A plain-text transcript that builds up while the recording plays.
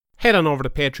Head on over to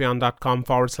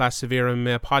patreon.com/Severe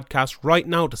MMA podcast right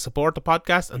now to support the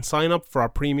podcast and sign up for our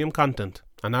premium content.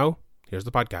 And now, here's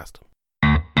the podcast.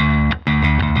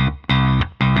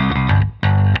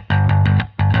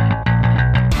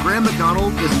 Graham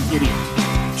McDonald is an idiot.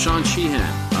 Sean Sheehan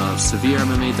of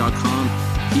SevereMMA.com.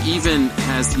 He even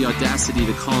has the audacity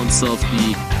to call himself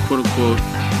the quote-unquote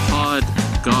pod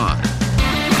god.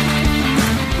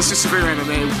 This is Severe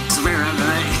MMA. Severe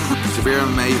MMA. Severe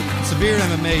MMA. Severe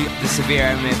MMA. The Severe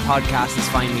MMA podcast is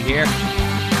finally here.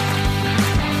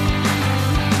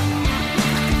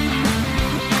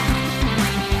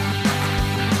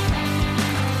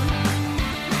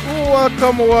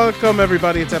 Welcome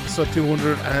everybody. It's episode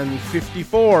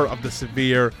 254 of the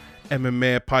Severe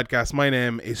MMA podcast. My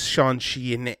name is Sean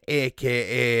Sheehan,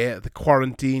 aka the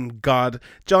Quarantine God,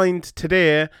 joined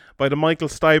today by the Michael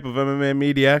Stipe of MMA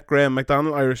Media, Graham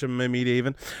McDonald, Irish MMA Media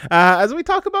even, as we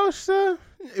talk about,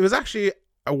 it was actually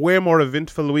a way more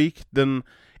eventful week than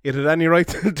it had any right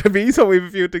to be, so we have a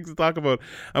few things to talk about,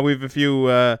 and we have a few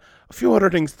other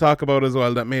things to talk about as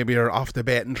well that maybe are off the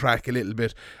beaten track a little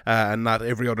bit, and not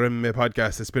every other MMA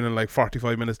podcast is spending like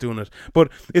 45 minutes doing it. But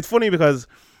it's funny because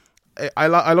I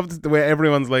love the way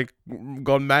everyone's like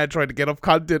gone mad trying to get up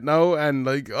content now, and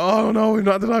like, oh no, we've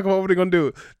not to talk about what we're going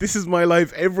to do. This is my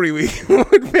life every week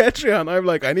with Patreon. I'm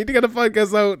like, I need to get a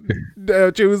podcast out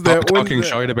Tuesday. Stop talking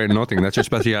shite about nothing. That's your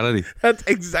speciality. That's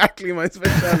exactly my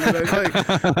speciality. I was like,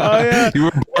 oh yeah, you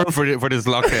were born for this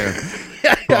lockdown.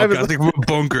 I was Podcasting from a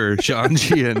bunker. Sean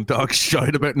Sheehan talks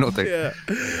shite about nothing. Yeah.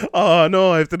 Oh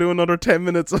no, I have to do another 10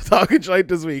 minutes of talking shite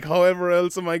this week. However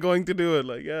else am I going to do it?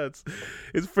 Like, yeah,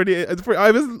 it's pretty.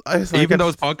 I was even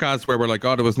those podcasts where we're like,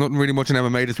 oh, there was nothing really much in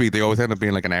MMA this week. They always end up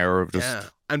being like an hour of just. Yeah.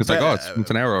 And it's like, oh, it's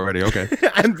an hour already. Okay.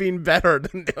 And being better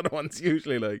than the other ones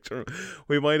usually. Like, sure,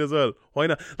 we might as well. Why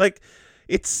not? Like,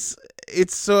 it's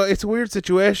a weird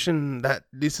situation that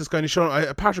this is kind of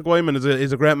shown. Patrick Wyman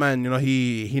is a great man. You know,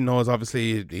 he knows,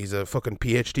 obviously he's a fucking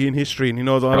PhD in history, and he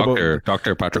knows all about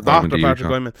Dr. Patrick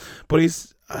Wyman. But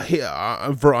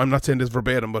I'm not saying this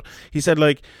verbatim, but he said,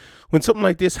 like, when something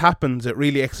like this happens, it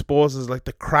really exposes like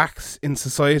the cracks in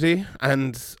society,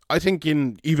 and I think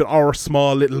in even our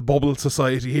small little bubble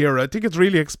society here, I think it's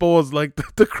really exposed like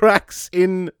the cracks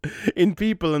in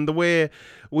people and the way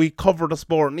we cover the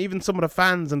sport, and even some of the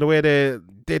fans and the way they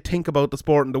think about the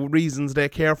sport and the reasons they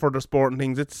care for the sport and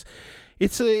things.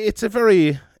 It's a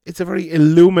very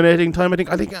illuminating time. I think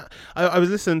I was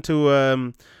listening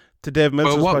to Dave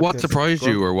Meltzer's podcast. What surprised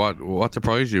you, or what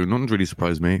surprised you? Nothing's really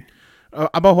surprised me.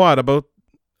 About what?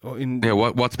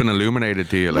 What's been illuminated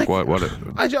to you? Like what?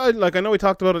 I know we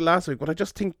talked about it last week, but I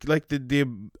just think like the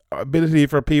ability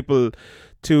for people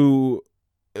to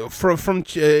in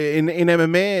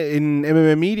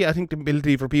MMA media, I think the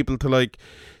ability for people to like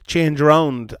change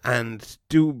around and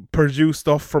produce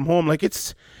stuff from home. Like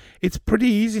it's pretty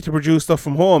easy to produce stuff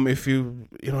from home if you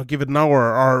give it an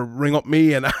hour or ring up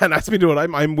me and ask me to do it.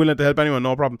 I'm willing to help anyone,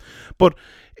 no problem. But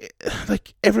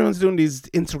like everyone's doing these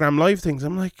Instagram live things.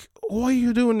 I'm like, why are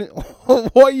you doing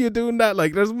that?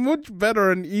 Like, there's much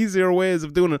better and easier ways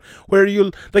of doing it where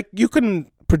you can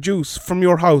produce from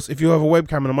your house. If you have a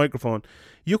webcam and a microphone,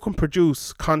 you can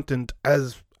produce content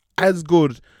as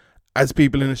good as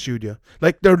people in a studio.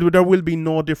 Like, there will be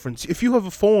no difference. If you have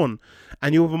a phone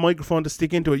and you have a microphone to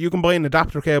stick into it, you can buy an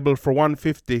adapter cable for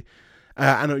 $150.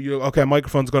 A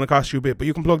microphone's going to cost you a bit, but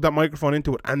you can plug that microphone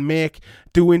into it and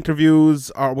do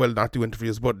interviews, or well, not do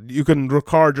interviews, but you can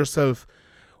record yourself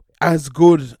as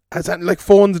good as, like,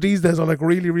 phones these days are like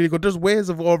really, really good. There's ways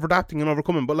of over-adapting and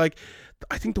overcoming, but like,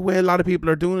 I think the way a lot of people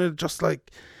are doing it, just like,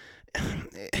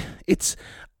 it's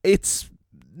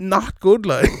not good,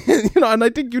 like, and I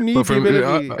think you need the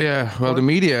ability. The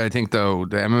media, I think, though,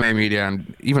 the MMA media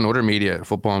and even other media,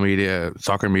 football media,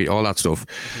 soccer media, all that stuff,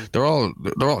 they're all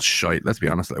shite, let's be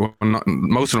honest. Like,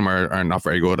 most of them are not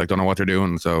very good. Like, don't know what they're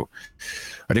doing. So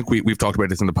I think we've talked about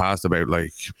this in the past about,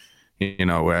 like,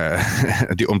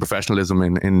 the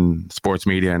unprofessionalism in sports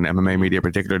media and MMA media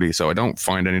particularly. So I don't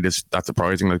find any of this that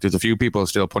surprising. Like, there's a few people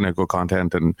still putting out good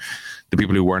content, and the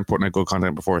people who weren't putting out good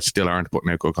content before still aren't putting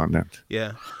out good content.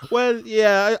 Yeah. Well,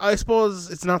 yeah, I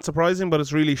suppose it's not surprising, but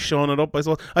it's really showing it up, I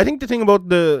suppose. I think the thing about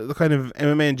the kind of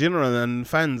MMA in general and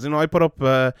fans, I put up,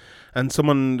 and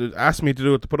someone asked me to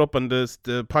do it, to put up on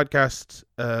the podcast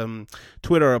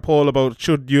Twitter a poll about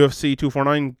should UFC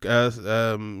 249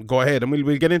 go ahead, and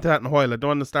we'll get into that in a while. I don't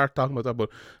want to start talking about that, but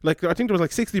like, I think there was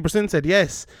like 60% said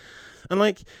yes, and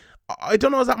like, I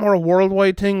don't know, is that more a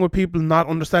worldwide thing with people not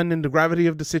understanding the gravity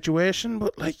of the situation?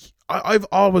 But like, I've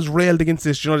always railed against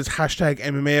this, this hashtag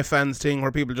MMA fans thing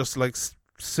where people just like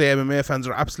say MMA fans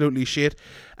are absolutely shit.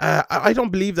 I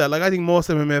don't believe that. Like, I think most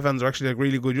MMA fans are actually like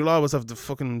really good. You'll always have the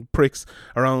fucking pricks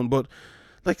around, but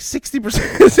like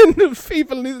 60% of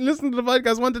people listening to the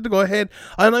podcast wanted to go ahead,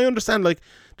 and I understand. Like,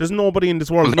 there's nobody in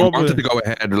this world. Well, Nobody wanted to go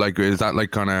ahead. Like, is that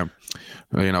like kind of,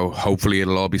 hopefully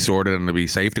it'll all be sorted and it'll be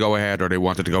safe to go ahead, or they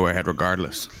wanted to go ahead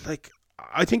regardless? Like,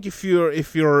 I think if you're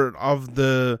of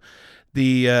the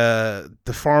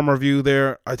former view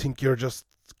there, I think you're just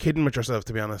kidding with yourself,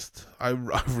 to be honest. I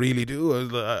really do.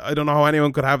 I don't know how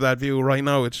anyone could have that view right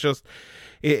now. It's just,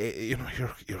 we're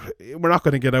not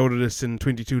going to get out of this in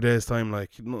 22 days time,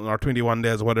 like, or 21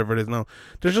 days or whatever it is now.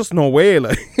 There's just no way.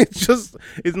 Like,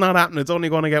 it's not happening. It's only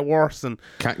going to get worse. And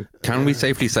can we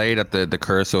safely say that the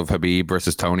curse of Khabib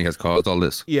versus Tony has caused all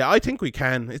this? Yeah, I think we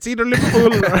can. It's either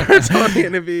Liverpool or Tony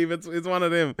and Khabib. It's one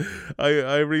of them.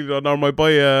 I really don't know. My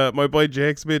boy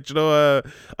Jake Smith. I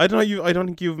don't know. I don't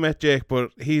think you've met Jake,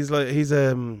 but he's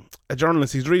a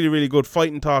journalist. He's really, really good.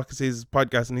 Fight and Talk is his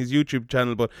podcast and his YouTube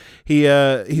channel. But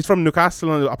he's from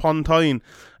Newcastle upon Tyne.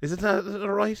 Is it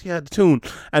right? Yeah, the tune.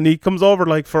 And he comes over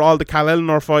like for all the Cal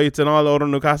Elnor fights and all the other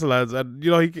Newcastle lads. And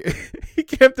he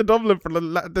came to Dublin for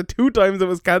the 2 times it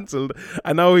was cancelled.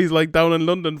 And now he's like down in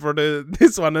London for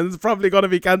this one, and it's probably going to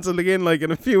be cancelled again like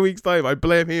in a few weeks' time. I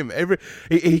blame him.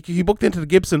 He booked into the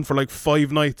Gibson for like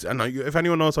 5 nights, and if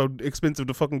anyone knows how expensive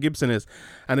the fucking Gibson is,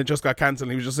 and it just got cancelled,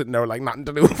 he was just sitting there like nothing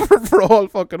to do for a whole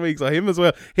fucking week. So him as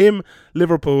well. Him,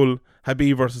 Liverpool,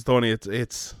 Khabib versus Tony.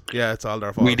 It's all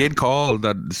their fault. We did call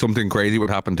that something crazy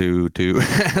would happen to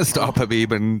stop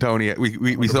Khabib and Tony.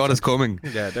 We saw this coming.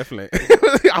 Yeah, definitely.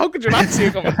 How could you not see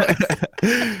it coming?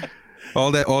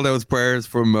 all those prayers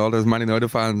from all those Man United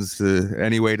fans,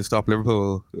 anyway, to stop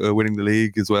Liverpool winning the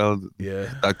league as well. Yeah,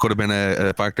 that could have been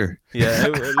a factor. Yeah,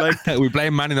 we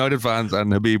blame Man United fans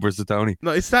and Khabib versus Tony.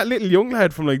 No, it's that little young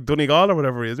lad from like Donegal or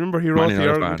whatever he is. Remember, he wrote the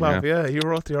Jurgen Klopp. Yeah, he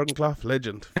wrote the Jurgen Klopp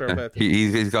legend. Fair bet.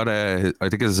 He's got I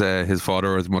think his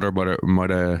father or his mother might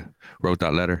have wrote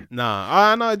that letter.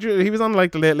 No, he was on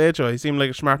like the Late Late Show. He seemed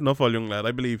like a smart enough young lad.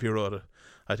 I believe he wrote it.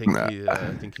 I think he's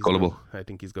gullible. Good. I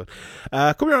think he's good.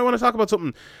 Come here, I want to talk about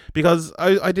something, because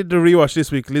I did the rewatch this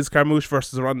week, Liz Carmouche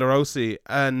versus Ronda Rousey,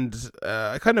 and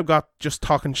I kind of got just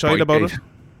talking shite about it.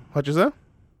 What'd you say?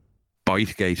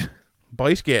 Bitegate.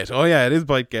 Oh yeah, it is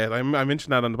Bitegate. I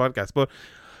mentioned that on the podcast, but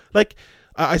like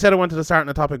I said, I wanted to start on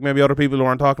a topic maybe other people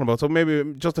weren't talking about, so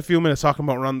maybe just a few minutes talking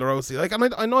about Ronda Rousey. Like,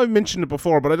 I know I've mentioned it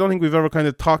before, but I don't think we've ever kind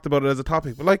of talked about it as a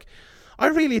topic. But like, I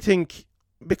really think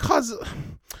because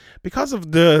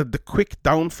of the quick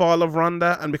downfall of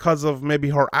Ronda, and because of maybe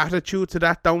her attitude to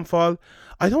that downfall,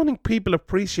 I don't think people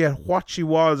appreciate what she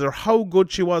was or how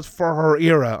good she was for her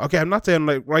era. Okay, I'm not saying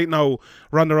like right now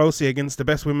Ronda Rousey against the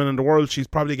best women in the world, she's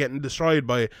probably getting destroyed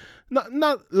by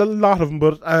not a lot of them,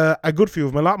 but a good few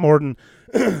of them, a lot more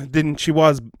than she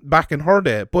was back in her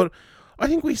day. But I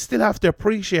think we still have to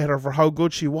appreciate her for how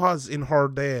good she was in her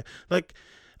day. Like,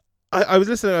 I was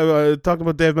listening, talking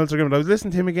about Dave Meltzer again, but I was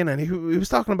listening to him again, and he was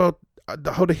talking about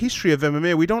how the history of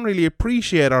MMA, we don't really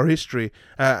appreciate our history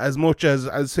as much as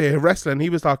say wrestling. He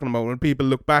was talking about when people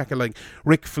look back at like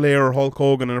Ric Flair or Hulk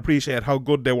Hogan and appreciate how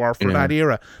good they were for that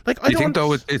era. Like, I think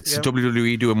though it's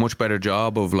WWE do a much better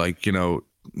job of like, say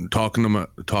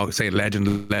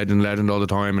legend all the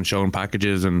time and showing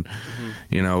packages and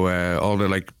all the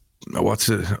like. What's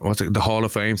it? The Hall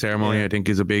of Fame ceremony? I think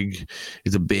is a big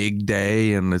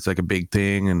day, and it's like a big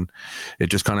thing, and it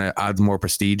just kind of adds more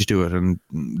prestige to it. And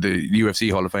the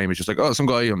UFC Hall of Fame is just like, oh, some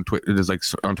guy on Twitter, there's like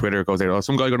on Twitter goes there, oh,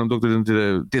 some guy got inducted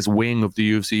into this wing of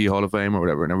the UFC Hall of Fame or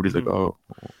whatever, and everybody's like, oh,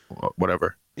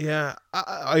 whatever. Yeah,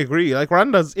 I agree. Like,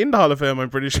 Ronda's in the Hall of Fame, I'm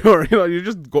pretty sure. You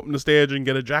just go up on the stage and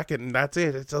get a jacket and that's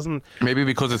it. It doesn't... Maybe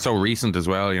because it's so recent as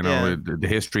well, the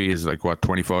history is like, what,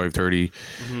 25, 30,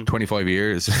 25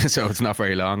 years. So it's not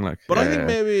very long. Like, but I think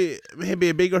maybe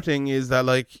a bigger thing is that,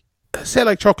 like, say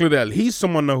like Chuck Liddell, he's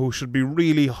someone now who should be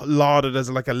really lauded as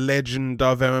like a legend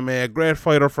of MMA, a great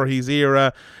fighter for his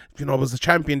era, was the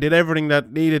champion, did everything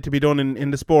that needed to be done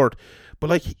in the sport. But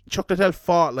like, Chuck Liddell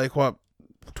fought like, what,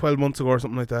 12 months ago or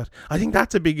something like that. I think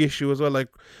that's a big issue as well. Like,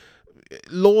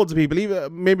 loads of people,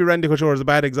 even maybe Randy Couture is a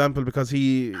bad example because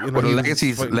he, but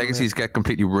legacies get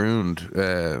completely ruined.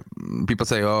 People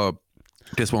say, oh,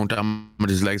 this won't damage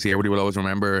his legacy. Everybody will always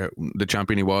remember the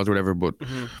champion he was or whatever. But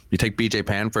you take BJ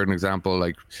Penn for an example,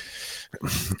 like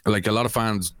a lot of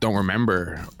fans don't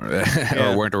remember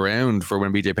or weren't around for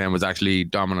when BJ Penn was actually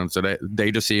dominant. So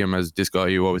they just see him as this guy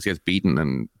who always gets beaten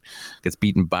and gets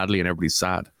beaten badly, and everybody's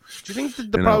sad. Do you think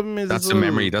that the problem is that's the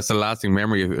memory? That's the lasting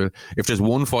memory. If there's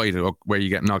one fight where you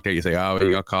get knocked out, you say, "Oh,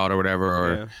 he got caught" or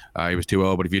whatever, or "He was too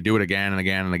old." But if you do it again and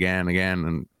again and again and again,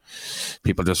 and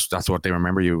people that's what they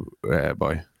remember you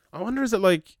by. I wonder, is it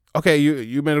like, okay,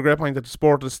 you made a great point that the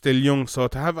sport is still young, so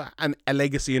to have a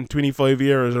legacy in 25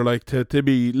 years, or like to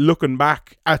be looking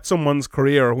back at someone's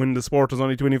career when the sport is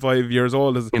only 25 years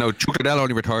old is... Chuck Liddell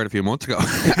only retired a few months ago.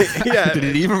 Yeah. Did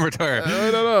he even retire? I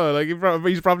don't know, like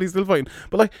he's probably still fighting.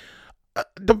 But like,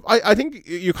 I think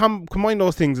you combine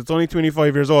those things. It's only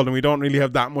 25 years old, and we don't really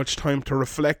have that much time to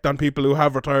reflect on people who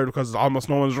have retired, because almost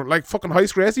no one's like fucking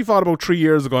Heist Gracie fought about 3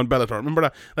 years ago in Bellator. Remember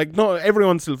that? Like, no,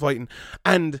 everyone's still fighting.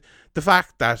 And the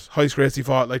fact that Heist Gracie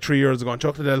fought like 3 years ago and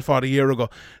Chuck Liddell fought a year ago,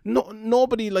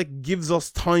 nobody like gives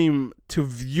us time to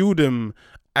view them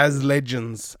as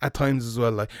legends at times as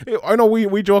well. Like, I know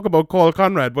we joke about Cole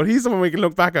Conrad, but he's someone we can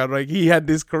look back at. Like, he had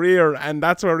this career and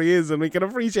that's where he is, and we can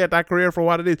appreciate that career for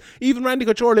what it is. Even Randy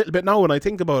Couture a little bit now when I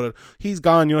think about it. He's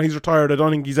gone, he's retired. I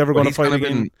don't think he's ever going to fight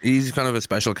again. He's kind of a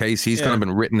special case. He's kind of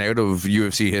been written out of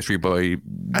UFC history by...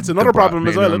 That's another problem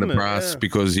as well, isn't it? Brass,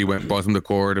 because he brought them to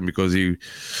court, and because he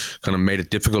kind of made it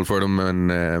difficult for them,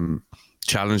 and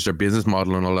challenged their business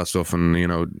model and all that stuff, and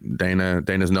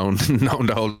Dana's known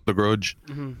to hold the grudge.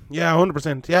 Mm-hmm. Yeah,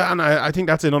 100%. Yeah, and I think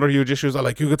that's another huge issue. So,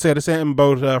 like, you could say the same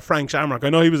about Frank Shamrock. I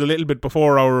know he was a little bit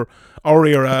before our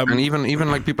era, and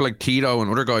even like people like Tito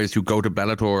and other guys who go to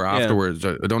Bellator afterwards.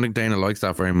 I don't think Dana likes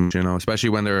that very much, especially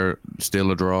when they're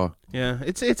still a draw. Yeah,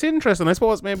 it's interesting. I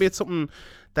suppose maybe it's something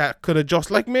that could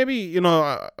adjust. Like, maybe,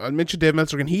 I mentioned Dave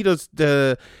Meltzer again. He does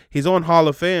his own Hall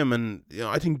of Fame, and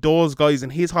I think those guys in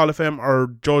his Hall of Fame are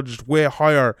judged way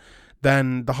higher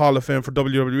than the Hall of Fame for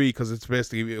WWE, because it's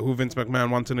basically who Vince McMahon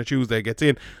wants on a Tuesday gets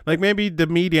in. Like, maybe the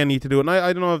media need to do it. And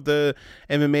I don't know if the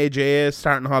MMAJA is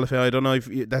starting Hall of Fame. I don't know if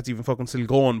that's even fucking still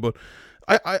going, but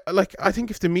I think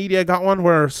if the media got one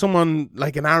where someone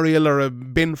like an Ariel or a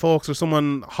Ben Fowlkes or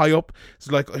someone high up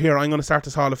is like, here, I'm going to start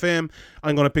this Hall of Fame.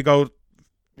 I'm going to pick out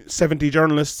 70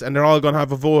 journalists, and they're all going to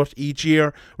have a vote each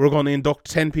year. We're going to induct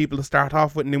 10 people to start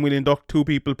off with, and then we'll induct 2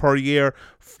 people per year,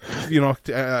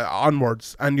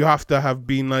 onwards. And you have to have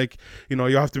been like, you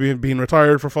have to be been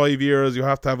retired for 5 years. You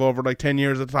have to have over like 10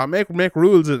 years at the top. Make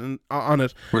rules on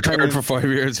it. Retired for 5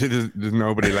 years. There's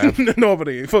nobody left.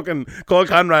 Nobody. Fucking Cole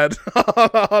Conrad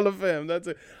Hall of Fame. That's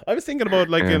it. I was thinking about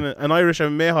like an Irish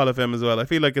MMA Hall of Fame as well. I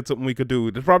feel like it's something we could do.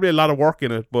 There's probably a lot of work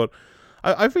in it, but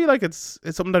I feel like it's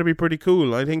something that'd be pretty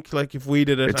cool. I think like if we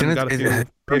did it,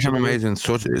 Irish MMA is in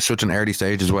such an early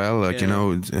stage as well. Like the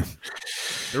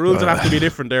rules would have to be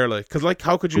different there. Like, because like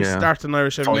how could you start an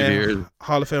Irish MMA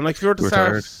Hall of Fame? Like if you were to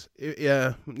start,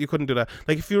 you couldn't do that.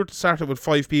 Like if you were to start it with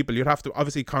 5 people, you'd have to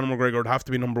obviously Conor McGregor would have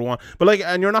to be number 1. But like,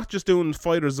 and you're not just doing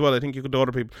fighters as well. I think you could do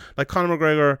other people. Like Conor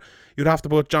McGregor, you'd have to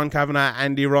put John Kavanagh,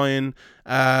 Andy Ryan,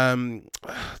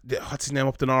 what's his name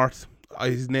up the north?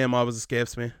 His name always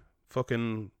escapes me.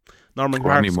 Fucking Norman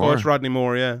Clark, Scotch Rodney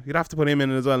Moore, yeah. You'd have to put him in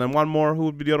as well. And one more, who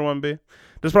would be the other one be?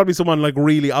 There's probably someone like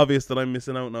really obvious that I'm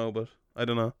missing out now, but I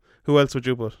don't know. Who else would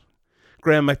you put?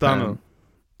 Graham McDonald.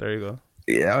 There you go.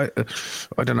 Yeah,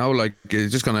 I don't know. Like,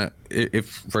 it's just gonna, if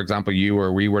for example you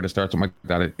or we were to start something like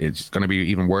that, it's gonna be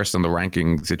even worse than the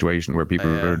ranking situation where people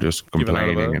are just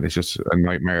complaining, and it's just a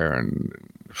nightmare. And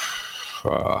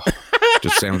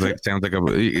just sounds like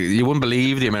you wouldn't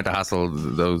believe the amount of hassle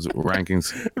those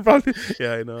rankings. Probably,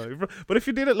 yeah, I know. But if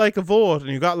you did it like a vote, and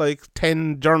you got like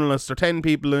 10 journalists or 10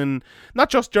 people in,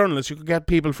 not just journalists, you could get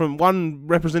people from one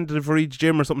representative for each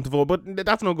gym or something to vote. But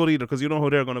that's no good either, because you know who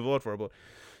they're going to vote for. But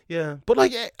yeah, but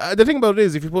like the thing about it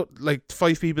is, if you put like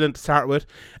 5 people in to start with,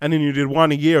 and then you did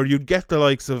one a year, you'd get the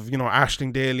likes of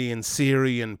Ashling Daly and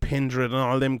Siri and Pindred and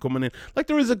all them coming in. Like,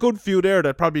 there is a good few there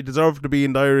that probably deserve to be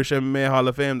in the Irish MMA Hall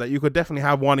of Fame, that you could definitely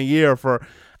have one a year for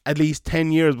at least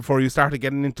 10 years before you started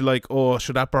getting into like, oh,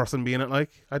 should that person be in it?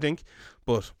 Like, I think,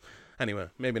 but anyway,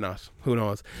 maybe not. Who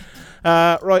knows?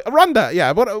 Right, Ronda.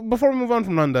 Yeah, but before we move on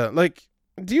from Ronda, like,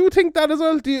 do you think that as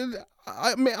well?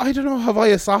 I don't know, have I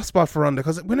a soft spot for Ronda?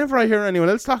 Because whenever I hear anyone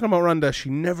else talking about Ronda,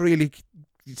 she never really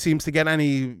seems to get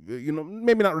any,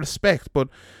 maybe not respect, but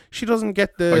she doesn't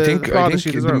get the applaud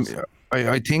she deserves.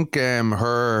 I think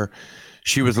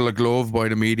she was like loved by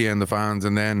the media and the fans,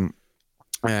 and then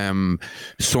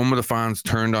some of the fans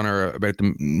turned on her about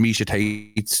the Miesha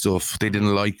Tate stuff. They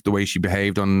didn't like the way she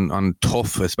behaved on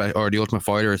Tough, or The Ultimate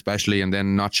Fighter especially, and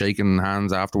then not shaking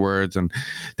hands afterwards. And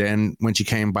then when she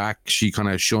came back, she kind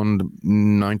of shunned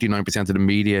 99% of the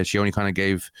media. She only kind of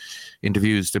gave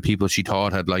interviews to people she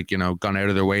thought had gone out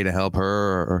of their way to help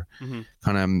her, or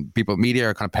kind of people. Media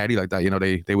are kind of petty like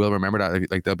that. They will remember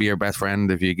that. Like, they'll be your best friend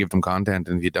if you give them content,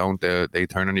 and if you don't, they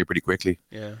turn on you pretty quickly.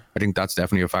 Yeah, I think that's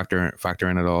definitely a factor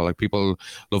in it all. Like, people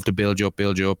love to build you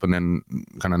up, and then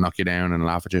kind of knock you down and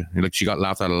laugh at you. Like, she got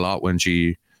laughed at a lot when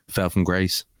she fell from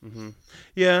grace.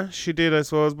 Yeah, she did, I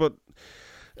suppose, but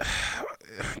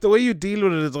the way you deal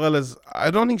with it as well is,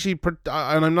 I don't think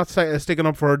and I'm not sticking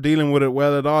up for her dealing with it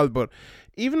well at all, but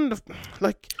even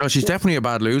oh, she's definitely a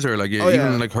bad loser. Like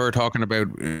even like her talking about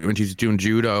when she's doing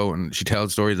judo, and she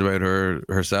tells stories about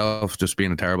herself just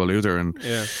being a terrible loser, and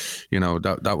you know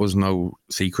that was no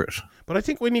secret. But I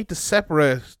think we need to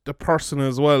separate the person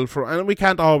as well and we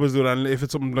can't always do that. And if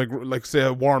it's something like say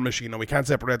a War Machine, and we can't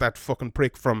separate that fucking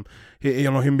prick from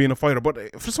him being a fighter.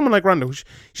 But for someone like Ronda,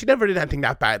 she never did anything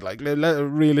that bad. Like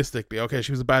realistically, okay,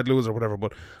 she was a bad loser or whatever.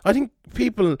 But I think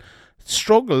people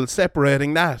struggle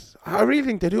separating that. I really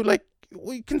think they do. Like,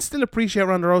 we can still appreciate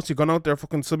Ronda Rousey going out there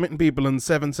fucking submitting people in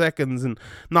 7 seconds and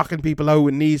knocking people out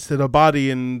with knees to the body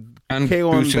and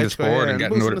boosting the sport and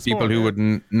getting other people who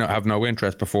would have no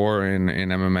interest before in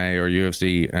MMA or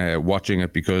UFC watching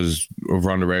it because of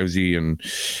Ronda Rousey. And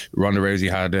Ronda Rousey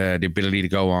had the ability to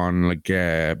go on like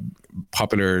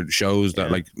popular shows that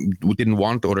like didn't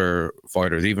want other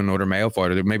fighters, even other male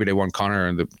fighters. Maybe they want Conor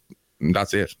and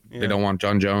that's it. They don't want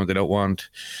John Jones. They don't want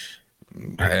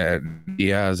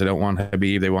Diaz. They don't want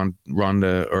Khabib. They want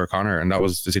Ronda or Conor, and that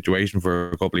was the situation for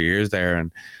a couple of years there.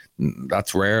 And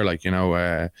that's rare. Like, you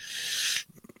know,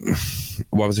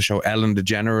 what was the show, Ellen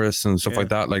DeGeneres and stuff like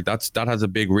that. Like that has a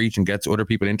big reach and gets other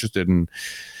people interested. And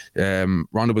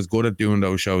Ronda was good at doing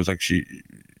those shows. Like she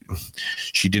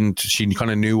kind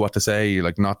of knew what to say,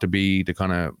 like not to be the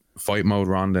kind of fight mode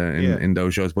Ronda in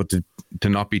those shows, but to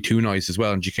not be too nice as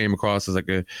well. And she came across as like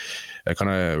a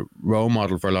kind of role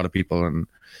model for a lot of people. And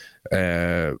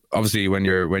obviously when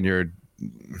you're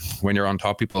on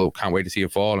top, people can't wait to see you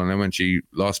fall. And then when she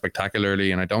lost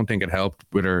spectacularly, and I don't think it helped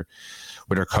with her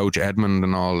coach Edmund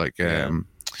and all, like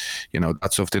you know,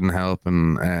 that stuff didn't help.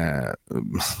 And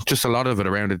just a lot of it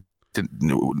around it,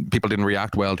 people didn't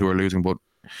react well to her losing. But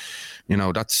you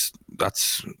know, that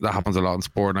happens a lot in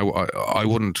sport, and I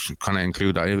wouldn't kind of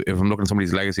include that. If I'm looking at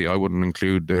somebody's legacy, I wouldn't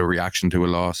include the reaction to a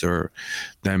loss, or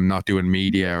them not doing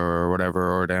media or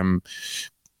whatever, or them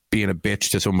being a bitch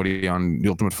to somebody on The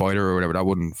Ultimate Fighter or whatever. That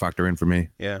wouldn't factor in for me.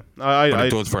 Yeah, but it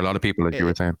does for a lot of people, like you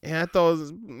were saying. Yeah, it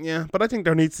does. Yeah, but I think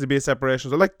there needs to be a separation.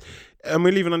 So, like, and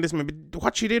we're leaving on this, maybe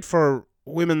what she did for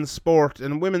women's sport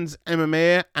and women's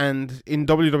MMA and in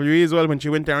WWE as well when she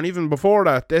went there, and even before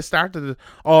that they started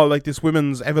all like this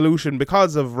women's evolution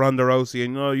because of Ronda Rousey.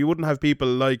 And you know, you wouldn't have people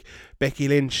like Becky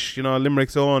Lynch, you know,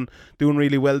 Limerick's own, doing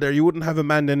really well there. You wouldn't have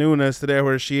Amanda Nunes today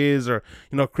where she is, or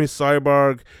you know, Chris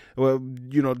Cyborg, well,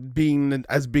 you know, being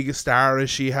as big a star as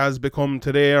she has become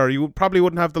today. Or you probably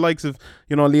wouldn't have the likes of,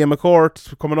 you know, Leah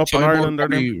McCourt coming up in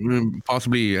Ireland,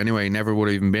 possibly anyway never would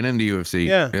have even been in the UFC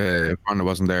if Ronda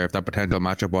wasn't there, if that potential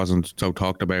matchup wasn't so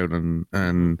talked about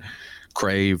and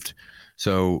craved.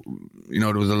 So, you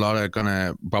know, there was a lot of kind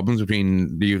of problems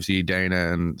between the UFC,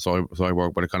 Dana and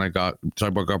Cyborg, but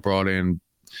Cyborg got brought in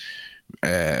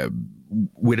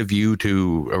with a view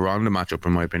to a Ronda matchup,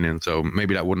 in my opinion. So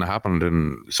maybe that wouldn't have happened,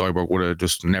 and Cyborg would have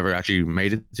just never actually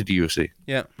made it to the UFC.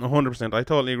 Yeah, 100%. I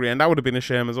totally agree, and that would have been a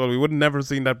shame as well. We would have never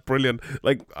seen that brilliant,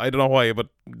 like, I don't know why, but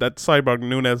that Cyborg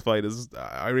Nunes fight is,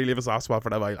 I really have a soft spot for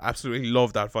that fight. I absolutely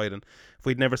love that fight, and if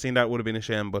we'd never seen that, it would have been a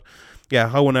shame. But yeah,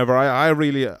 however, I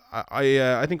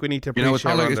think we need to appreciate, you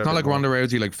know, it's not like Ronda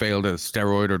Rousey like failed a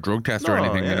steroid or drug test or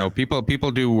anything. You know,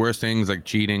 people do worse things like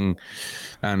cheating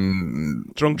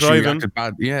and drunk driving.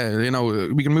 Bad. Yeah, you know,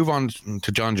 we can move on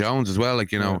to John Jones as well.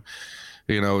 Like, you know,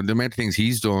 the amount of things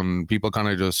he's done, people kind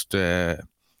of just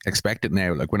expect it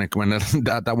now. Like when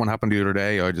that one happened the other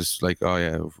day, I just like, oh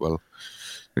yeah, well,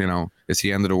 you know, it's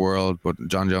the end of the world, but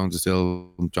John Jones is still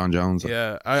John Jones.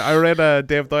 Yeah, I read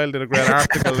Dave Doyle did a great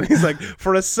article. He's like,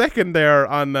 for a second there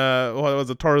on what was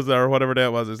it, Thursday or whatever day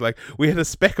it was, it's like we had a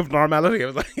speck of normality. I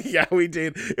was like, yeah, we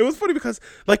did. It was funny because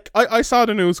like I saw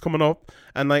the news coming up,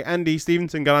 and like Andy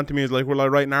Stevenson got onto me, was like, well, I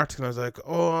write an article, and I was like,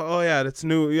 oh yeah, that's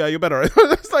new. Yeah, you better.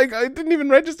 It's like I didn't even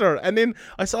register, and then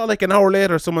I saw like an hour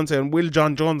later someone saying, will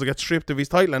John Jones get stripped of his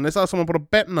title? And I saw someone put a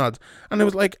betting odds, and it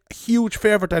was like a huge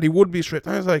favourite that he would be stripped.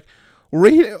 And I was like,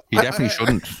 really? He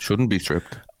definitely shouldn't be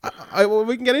stripped. Well,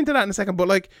 we can get into that in a second, but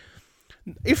like,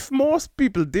 if most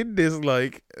people did this,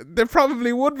 like, they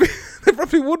probably would be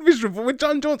stripped. But with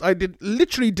John Jones, I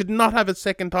literally did not have a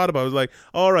second thought about it. I was like,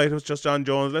 all right, it was just John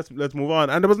Jones, let's move on.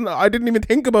 And I didn't even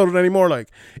think about it anymore. Like,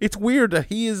 it's weird that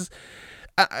he is.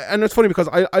 And it's funny because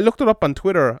I looked it up on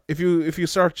Twitter. If you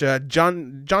search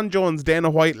John Jones Dana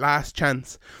White last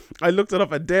chance, I looked it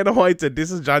up and Dana White said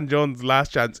this is John Jones'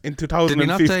 last chance in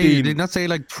 2015. Did he not say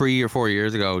like 3 or 4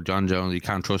 years ago, John Jones, you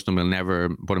can't trust him, we'll never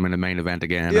put him in the main event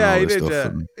again? Yeah, and all he this did.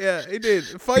 Stuff. Yeah, he did.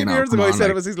 5 years ago, he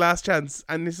said it was his last chance,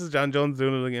 and this is John Jones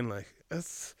doing it again. Like,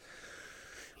 it's.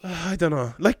 I don't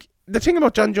know. Like, the thing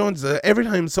about John Jones, every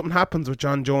time something happens with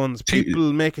John Jones,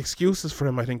 people make excuses for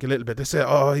him, I think, a little bit. They say,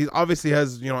 oh, he obviously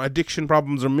has, addiction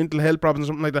problems or mental health problems or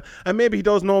something like that. And maybe he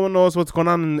does. No one knows what's going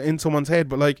on in someone's head.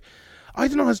 But, like, I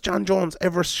don't know, has John Jones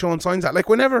ever shown signs that, like,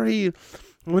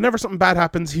 whenever something bad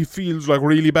happens, he feels like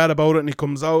really bad about it, and he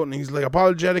comes out and he's like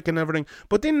apologetic and everything.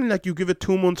 But then, like, you give it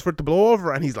 2 months for it to blow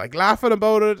over, and he's like laughing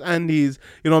about it, and he's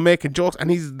making jokes,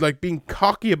 and he's like being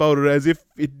cocky about it as if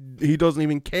he doesn't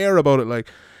even care about it. Like,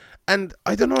 and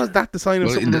I don't know, is that the sign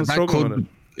of something that's struggling with it?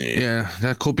 Yeah,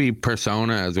 that could be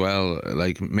persona as well.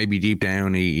 Like, maybe deep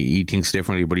down he thinks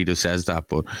differently, but he just says that.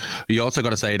 But you also got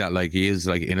to say that, like, he is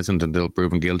like innocent until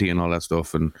proven guilty and all that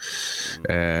stuff. And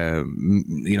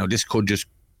this could just,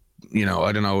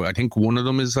 I don't know. I think one of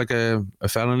them is like a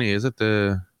felony. Is it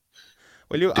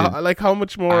like how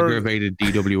much more aggravated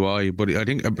DWI? But I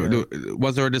think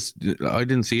was there this? I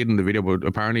didn't see it in the video, but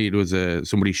apparently it was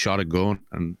somebody shot a gun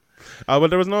and. Well,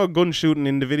 there was no gun shooting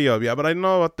in the video, yeah, but I don't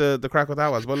know what the crack with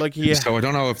that was. But like, so I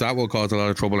don't know if that will cause a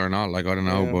lot of trouble or not. Like, I don't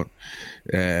know,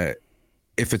 but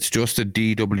if it's just a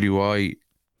DWI,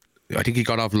 I think he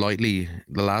got off lightly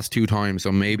the last 2 times,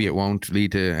 so maybe it won't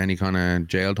lead to any kind of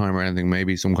jail time or anything.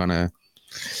 Maybe some kind of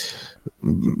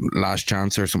last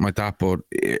chance or something like that. But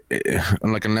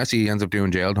like, unless he ends up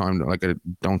doing jail time, like, I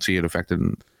don't see it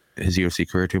affecting his UFC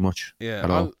career too much. Yeah, at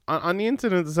all. On the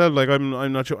incident itself, like,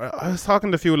 I'm not sure. I was talking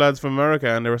to a few lads from America,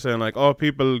 and they were saying, like, oh,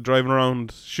 people driving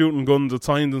around shooting guns at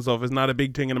signs and stuff is not a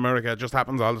big thing in America. It just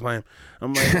happens all the time.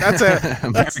 I'm like, that's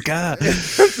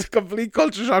a complete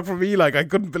culture shock for me. Like, I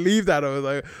couldn't believe that. I was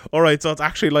like, all right, so it's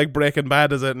actually like Breaking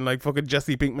Bad, is it? And like fucking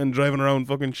Jesse Pinkman driving around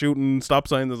fucking shooting stop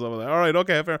signs and stuff. I was like, all right,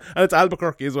 okay, fair. And it's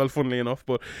Albuquerque as well, funnily enough.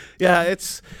 But yeah,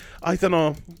 it's, I don't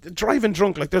know, driving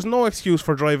drunk. Like, there's no excuse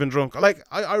for driving drunk. Like,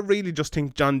 I really just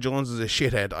think John Jones is a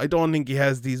shithead. I don't think he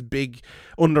has these big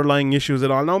underlying issues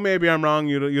at all. Now, maybe I'm wrong,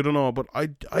 you don't know, but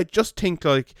I just think,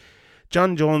 like,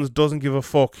 John Jones doesn't give a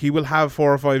fuck. He will have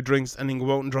 4 or 5 drinks and then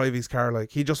go out and drive his car.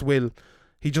 Like, he just will,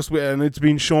 and it's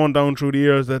been shown down through the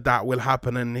years that will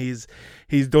happen, and he's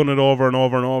done it over and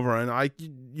over and over. And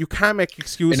you can't make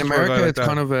excuses. In America, for it's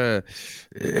kind of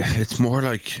it's more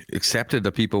like accepted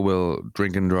that people will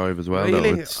drink and drive as well.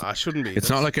 Really? Though. Shouldn't be. It's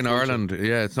not like in Ireland.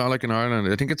 Yeah, it's not like in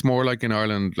Ireland. I think it's more like in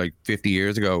Ireland, like 50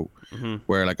 years ago,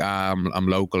 where like, I'm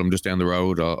local, I'm just down the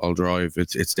road, I'll drive.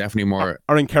 It's definitely more.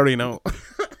 Or in Kerry now.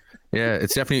 Yeah,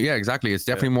 it's definitely, exactly. It's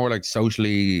definitely more like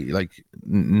socially, like,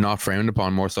 not frowned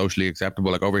upon, more socially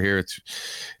acceptable. Like, over here,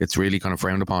 it's really kind of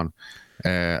frowned upon,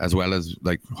 as well as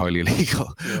like highly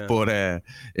illegal. Yeah. But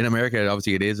in America,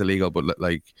 obviously it is illegal, but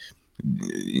like,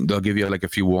 they'll give you like a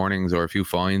few warnings or a few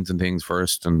fines and things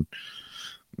first. And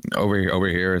over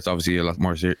here, it's obviously a lot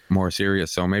more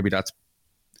serious. So maybe that's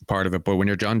part of it. But when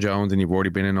you're John Jones and you've already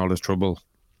been in all this trouble,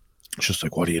 it's just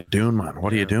like, what are you doing, man?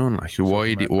 What are you doing? Like, why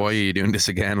are you doing this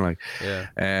again? Like,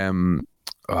 I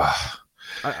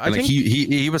think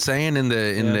he was saying in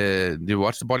the did you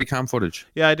watch the body cam footage?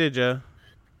 Yeah, I did. Yeah,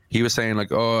 he was saying,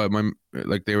 like, oh,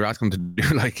 like, they were asking him to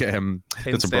do like the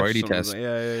sobriety test.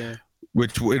 Yeah.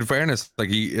 Which, in fairness, like,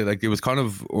 it was kind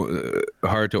of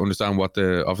hard to understand what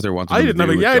the officer wanted. I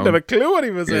didn't have a clue what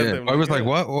he was saying. I was like,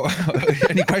 what?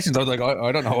 Any questions? I was like,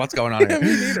 I don't know what's going on here.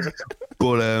 Me neither.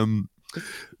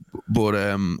 But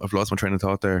I've lost my train of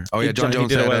thought there. Oh yeah, John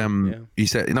Jones said he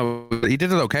said, he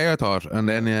did it okay, I thought, and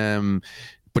then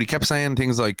but he kept saying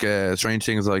things like strange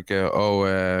things like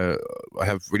I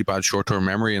have really bad short-term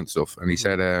memory and stuff, and he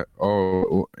said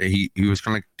he was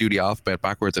kind of like do the alphabet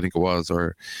backwards, I think it was,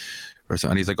 or so,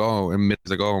 and he's like,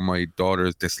 my daughter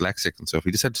is dyslexic and stuff.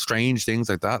 He just said strange things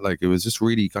like that. Like, it was just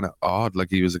really kind of odd. Like,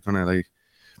 he was kind of like,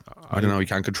 I don't know, he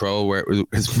can't control where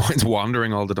his mind's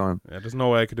wandering all the time. Yeah, there's no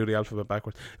way I could do the alphabet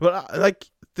backwards. But like,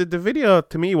 the video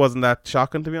to me wasn't that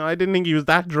shocking to me. I didn't think he was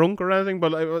that drunk or anything,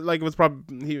 but like, it was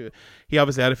probably, he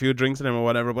obviously had a few drinks in him or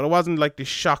whatever, but it wasn't like the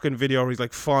shocking video where he's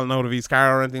like falling out of his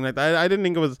car or anything like that. I didn't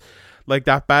think it was like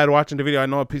that bad watching the video. I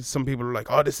know some people are like,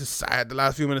 oh, this is sad, the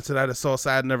last few minutes of that is so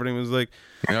sad and everything. Was like,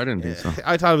 yeah, I didn't think so.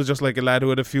 I thought it was just like a lad who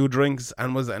had a few drinks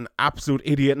and was an absolute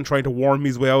idiot and trying to worm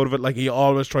his way out of it, like he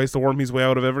always tries to worm his way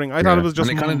out of everything. I thought it was just,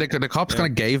 and the cops kind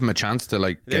of gave him a chance to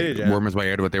like worm his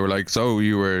way out of it. They were like, so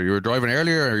you were driving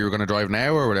earlier, or you were going to drive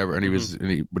now or whatever, and he was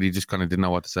but he just kind of didn't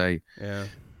know what to say. Yeah,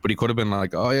 but he could have been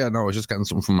like, oh yeah, no, I was just getting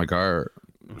something from my car.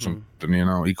 Something,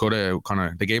 he could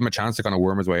have they gave him a chance to kind of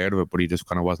worm his way out of it, but he just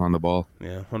kind of wasn't on the ball.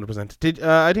 Yeah, 100%.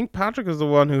 I think Patrick is the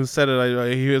one who said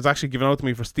it. He was actually giving out to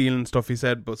me for stealing stuff he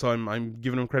said, but so I'm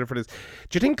giving him credit for this. Do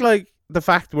you think like the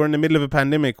fact we're in the middle of a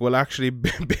pandemic will actually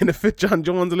benefit John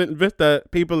Jones a little bit?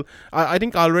 That people, I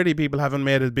think already people haven't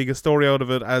made as big a story out of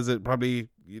it as it probably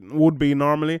would be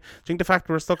normally. Do you think the fact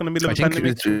we're stuck in the middle of a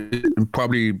pandemic? It's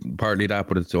probably partly that,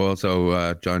 but it's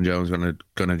also John Jones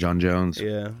gonna John Jones.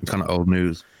 Yeah, it's kind of old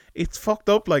news. It's fucked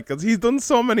up, like, because he's done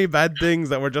so many bad things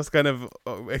that we're just kind of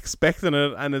expecting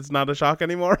it, and it's not a shock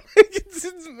anymore.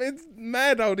 it's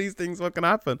mad how these things fucking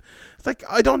happen. It's like,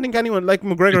 I don't think anyone, like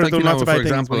McGregor has done lots of bad things.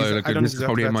 For example, this is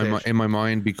probably in my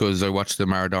mind because I watched the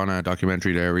Maradona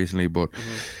documentary there recently, but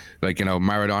like, you know,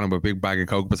 Maradona with a big bag of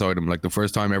Coke beside him, like the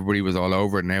first time everybody was all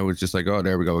over it, now it's just like, oh,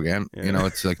 there we go again. Yeah. You know,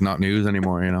 it's like not news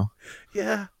anymore, you know?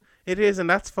 Yeah, it is, and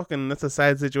that's a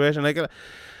sad situation. Like,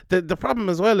 the problem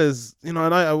as well is, you know,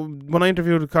 and I when I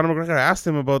interviewed Conor McGregor, I asked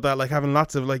him about that, like having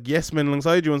lots of like yes men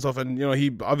alongside you and stuff, and you know, he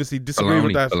obviously disagreed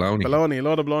with that. Baloney, a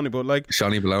lot of baloney, but like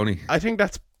Shawnee Baloney. I think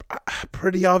that's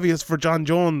pretty obvious for John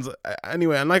Jones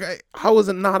anyway, and like, how is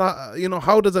it not? You know,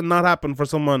 how does it not happen for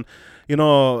someone? You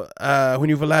know, when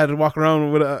you've a lad walk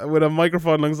around with a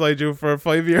microphone alongside you for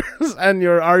 5 years, and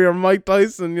you're Mike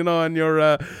Tyson, you know, and you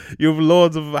have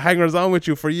loads of hangers on with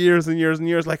you for years and years and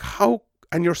years. Like, how?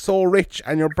 And you're so rich,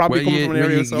 and you're probably coming from an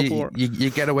area so poor. You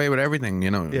get away with everything,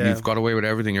 you know. Yeah. You've got away with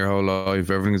everything your whole life.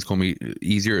 Everything's come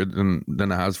easier than it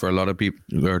has for a lot of people,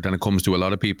 or than it comes to a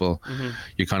lot of people. Mm-hmm.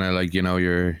 You kind of like, you know,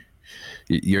 you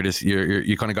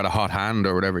kind of got a hot hand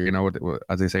or whatever, you know,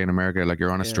 as they say in America, like you're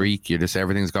on a streak. You just,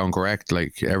 everything's going correct,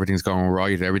 like everything's going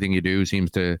right. Everything you do seems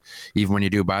to, even when you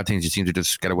do bad things, you seem to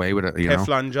just get away with it. You know,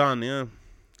 Teflon John, yeah.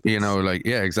 You know, like,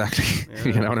 yeah, exactly. Yeah.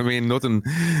 You know what I mean? Nothing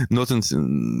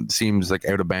seems like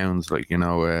out of bounds. Like, you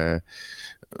know,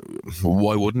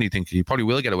 why wouldn't he think he probably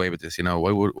will get away with this? You know,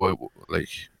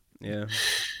 yeah,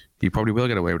 he probably will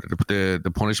get away with it. But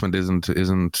the punishment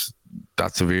isn't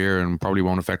that severe, and probably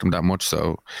won't affect him that much.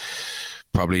 So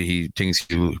probably he thinks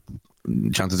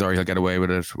chances are he'll get away with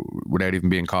it without even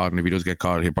being caught, and if he does get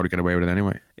caught, he'll probably get away with it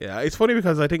anyway. Yeah, it's funny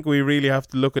because I think we really have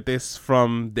to look at this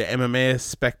from the MMA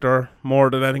spectre more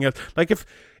than anything else. Like, if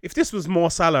this was Mo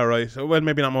Salah, right? Well,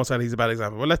 maybe not Mo Salah, he's a bad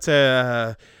example. Well, let's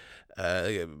say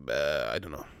I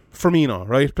don't know, Firmino,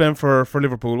 right, playing for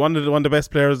Liverpool, one of the best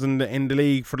players in the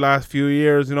league for the last few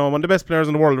years, you know, one of the best players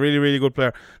in the world, really, really good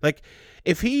player. Like,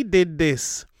 if he did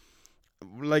this,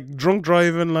 like drunk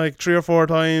driving like 3 or 4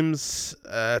 times,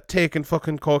 taking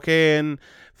fucking cocaine,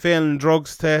 failing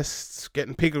drugs tests,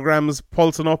 getting picograms,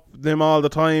 pulsing up them all the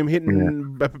time,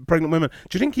 hitting pregnant women,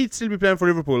 do you think he'd still be playing for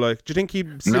Liverpool? Like, do you think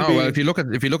he'd still be... Well, if you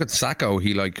look at Sacco,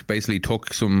 he like basically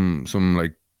took some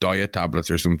like diet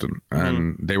tablets or something,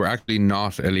 and they were actually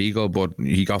not illegal, but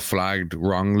he got flagged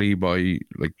wrongly by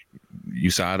like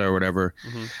USADA or whatever,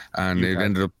 and it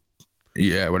ended up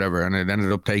whatever, and it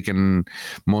ended up taking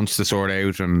months to sort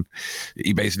out, and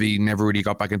he basically never really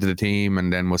got back into the team,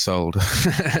 and then was sold.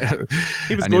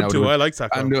 He was good too. I like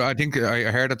Sacco. And I think I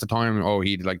heard at the time,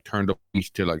 he'd like turned up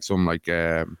to like some like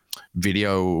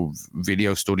video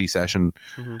study session,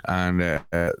 and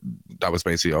that was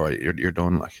basically all right. You're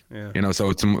done, like, you know. So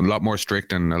it's a lot more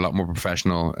strict and a lot more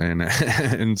professional in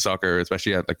in soccer,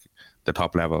 especially at like the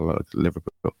top level, like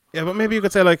Liverpool. Yeah, but maybe you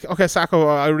could say like, okay, Sacco,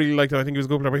 I really liked him. I think he was a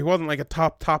good player, but he wasn't like a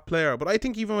top player. But I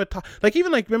think even with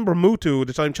remember Mutu,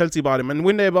 the time Chelsea bought him, and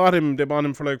when they bought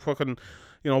him for like fucking,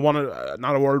 you know,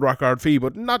 not a world record fee,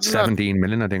 but not 17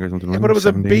 million, I think, or something. Yeah, but it was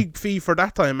 17. A big fee for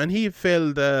that time, and he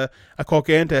failed a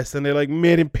cocaine test, and they like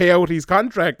made him pay out his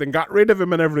contract and got rid of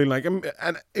him and everything, like,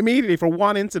 and immediately for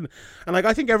one incident. And like,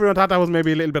 I think everyone thought that was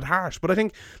maybe a little bit harsh, but I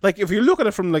think like if you look at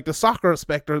it from like the soccer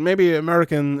spectrum, maybe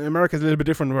America's a little bit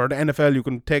different. Where the NFL, you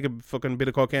can take a fucking bit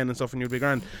of cocaine and stuff and you'll be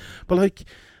grand. But like,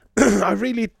 I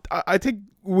think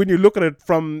when you look at it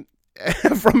from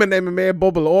an MMA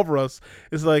bubble over us,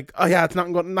 it's like, oh yeah, it's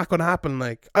not going to happen.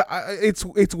 Like,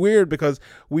 it's weird because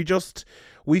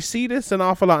we see this an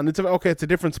awful lot, and it's a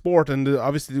different sport, and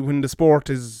obviously when the sport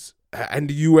is and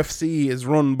the UFC is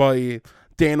run by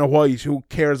Dana White, who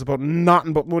cares about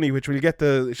nothing but money, which we'll get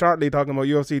to shortly, talking about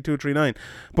UFC 239.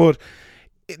 But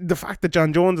the fact that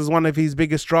John Jones is one of his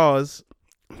biggest draws,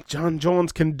 John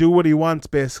Jones can do what he wants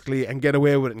basically and get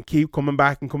away with it and keep coming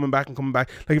back and coming back and coming back.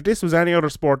 Like, if this was any other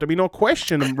sport, there'd be no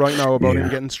question right now about him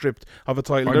getting stripped of a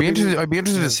title. I'd be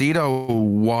interested to see though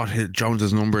what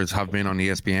Jones's numbers have been on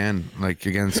ESPN, like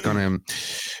against kind of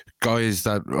guys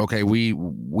that, okay,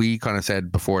 we kind of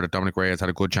said before that Dominic Reyes had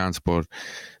a good chance, but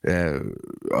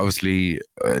obviously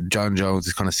John Jones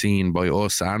is kind of seen by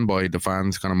us and by the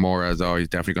fans kind of more as, he's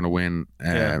definitely going to win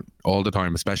all the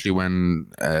time, especially when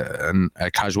a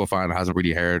casual fan hasn't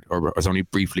really heard or has only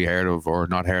briefly heard of or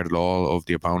not heard at all of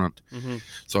the opponent.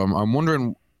 So I'm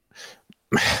wondering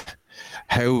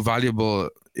how valuable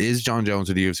is John Jones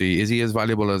to the UFC? Is he as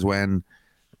valuable as when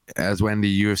as when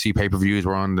the UFC pay-per-views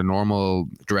were on the normal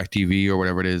DirecTV or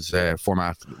whatever it is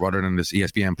format rather than this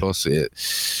ESPN Plus.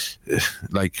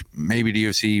 Like maybe the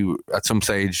UFC at some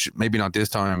stage, maybe not this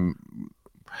time,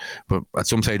 but at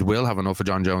some stage we'll have enough of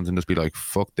John Jones and just be like,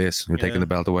 fuck this, we're taking the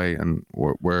belt away, and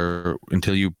we're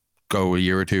until you go a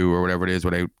year or two or whatever it is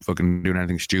without fucking doing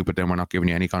anything stupid, then we're not giving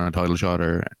you any kind of title shot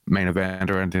or main event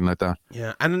or anything like that.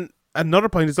 Yeah, and another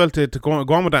point as well to go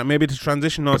on with that, maybe to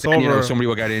transition us then, over. You know, somebody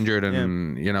will get injured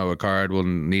and you know, a card will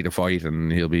need a fight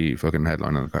and he'll be fucking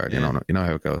headlining the card. You know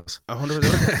how it goes.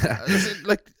 100%.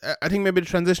 Like I think maybe to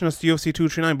transition us to UFC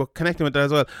 239, but connecting with that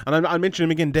as well. And I'll mention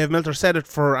him again. Dave Meltzer said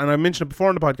it and I mentioned it before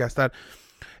in the podcast, that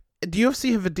the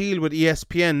UFC have a deal with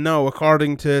ESPN now,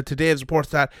 according to Dave's reports,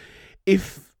 that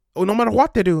no matter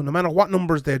what they do, no matter what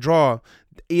numbers they draw,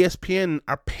 ESPN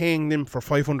are paying them for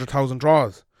 500,000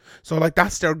 draws. So like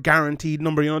that's their guaranteed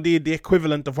number, you know, the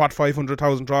equivalent of what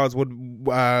 500,000 draws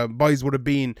buys would have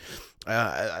been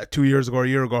 2 years ago or a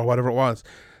year ago or whatever it was.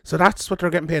 So that's what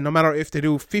they're getting paid, no matter if they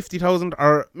do 50,000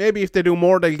 or maybe if they do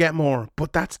more, they'll get more.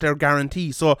 But that's their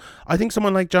guarantee. So I think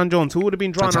someone like John Jones, who would have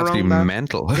been drawn that's around that,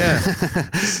 mental. Yeah,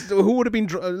 who would have been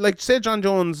like, say John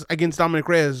Jones against Dominic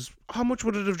Reyes, how much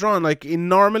would it have drawn? Like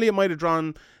normally it might have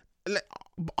drawn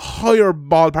higher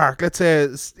ballpark, let's say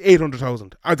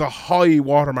 800,000 as a high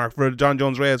watermark for a John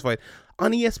Jones Reyes fight.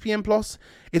 On ESPN Plus,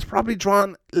 it's probably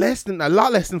drawn a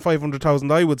lot less than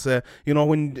 500,000, I would say. You know,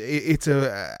 when it's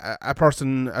a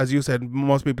person, as you said,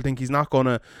 most people think he's not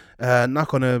gonna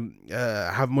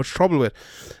have much trouble with.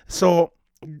 So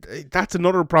that's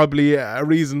another probably a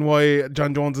reason why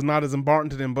John Jones is not as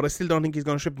important to them. But I still don't think he's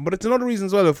gonna ship him. But it's another reason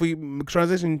as well, if we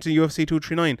transition to UFC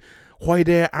 239, why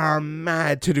they are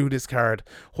mad to do this card,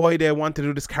 why they want to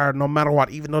do this card no matter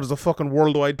what, even though there's a fucking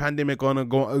worldwide pandemic going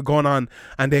on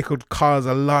and they could cause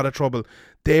a lot of trouble.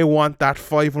 They want that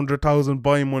 500,000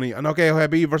 buy money. And okay,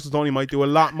 Khabib versus Tony might do a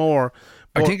lot more.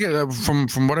 I think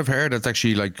from what I've heard, it's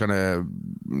actually like kind of,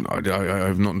 I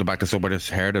have nothing to back this up, I just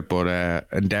heard it, but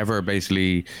Endeavor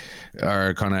basically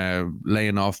are kind of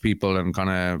laying off people and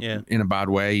kind of in a bad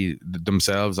way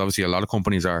themselves. Obviously a lot of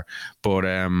companies are, but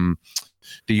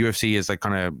the UFC is like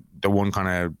kind of the one kind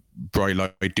of bright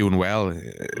light doing well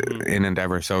in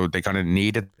Endeavor, so they kind of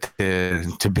need it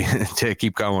to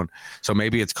keep going. So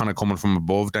maybe it's kind of coming from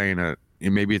above Dana.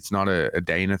 Maybe it's not a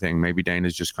Dana thing. Maybe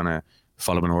Dana's just kind of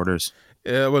following orders.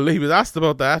 Yeah, well, he was asked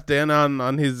about that then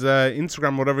on his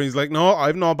Instagram or whatever. He's like, no,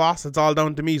 I've no boss, it's all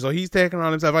down to me. So he's taking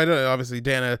on himself. Obviously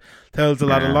Dana tells a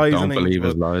lot of lies. Don't believe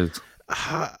his lies.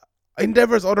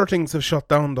 Endeavor's other things have shut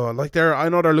down though. Like I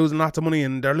know they're losing lots of money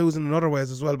and they're losing in other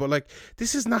ways as well. But like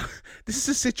this is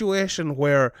a situation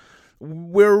where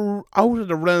we're out of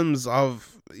the realms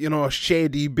of, you know, a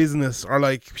shady business or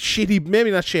like shitty, maybe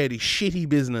not shady, shitty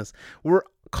business. We're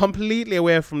completely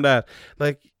away from that.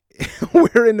 Like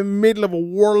we're in the middle of a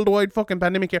worldwide fucking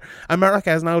pandemic here.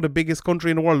 America is now the biggest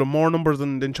country in the world with more numbers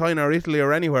than China or Italy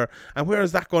or anywhere. And where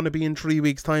is that going to be in 3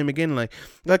 weeks' time again? Like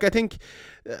I think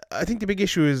the big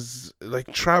issue is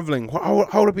like traveling.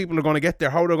 How the people are going to get there?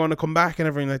 How they're going to come back and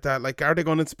everything like that? Like, are they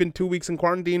going to spend 2 weeks in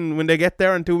quarantine when they get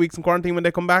there and 2 weeks in quarantine when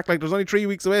they come back? Like, there's only 3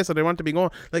 weeks away, so they want to be going.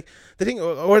 Like, the thing,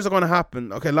 where's it going to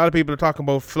happen? Okay, a lot of people are talking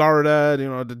about Florida, you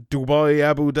know, the Dubai,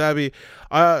 Abu Dhabi.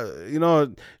 You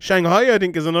know, Shanghai, I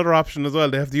think, is another option as well.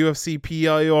 They have the UFC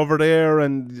PI over there,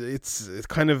 and it's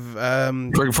kind of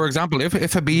for example, if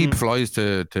Khabib flies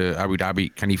to Abu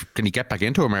Dhabi, can he get back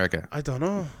into America? I don't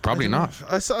know. Probably not.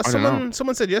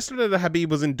 Someone said yesterday that Khabib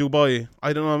was in Dubai.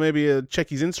 I don't know, maybe check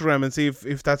his Instagram and see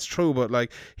if that's true. But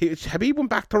like, Khabib went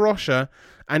back to Russia,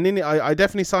 and then I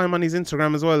definitely saw him on his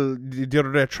Instagram as well the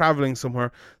other day traveling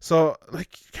somewhere. So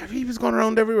like, Khabib is going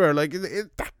around everywhere. Like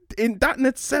that in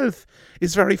itself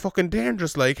is very fucking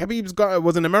dangerous. Like, Khabib's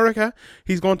was in America,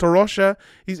 he's gone to Russia,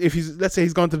 let's say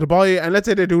he's gone to Dubai, and let's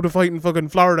say they do the fight in fucking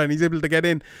Florida and he's able to get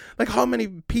in. Like, how many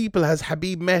people has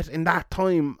Khabib met in that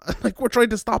time? Like, we're trying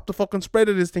to stop the fucking spread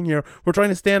of this thing here. We're trying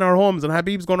to stay in our homes, and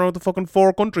Khabib's going around to fucking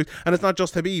 4 countries. And it's not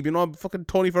just Khabib, you know, fucking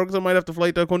Tony Ferguson might have to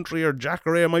fly to a country, or Jack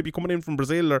Correa might be coming in from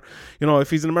Brazil, or, you know, if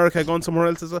he's in America, going somewhere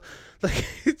else as well. Like,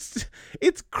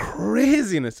 it's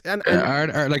craziness. And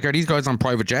are these guys on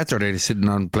private jets, or are they sitting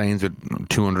on planes with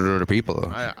 200 other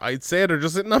people? I'd say they're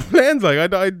just sitting on planes.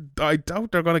 Like, I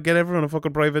doubt they're going to get everyone a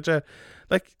fucking private jet.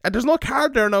 Like, and there's no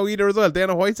card there now either as well.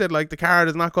 Dana White said, like, the card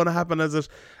is not going to happen as it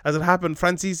happened.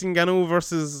 Francis Ngannou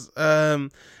versus Jairzinho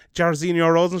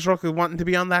Rozenstruik is wanting to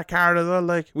be on that card as well.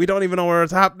 Like, we don't even know where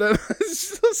it's happening.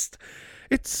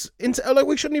 It's like,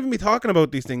 we shouldn't even be talking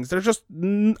about these things. They're just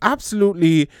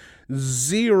absolutely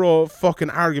zero fucking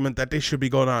argument that this should be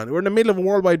going on. We're in the middle of a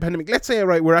worldwide pandemic. Let's say,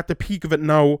 right, we're at the peak of it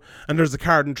now, and there's a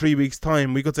card in 3 weeks'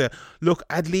 time. We could say, look,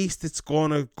 at least it's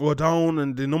going to go down,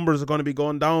 and the numbers are going to be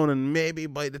going down, and maybe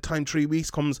by the time 3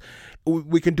 weeks comes,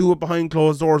 we can do it behind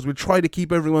closed doors. We'll try to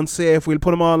keep everyone safe. We'll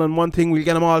put them all on one thing. We'll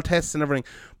get them all tests and everything.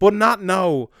 But not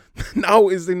now. Now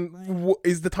is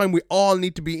the time we all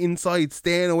need to be inside,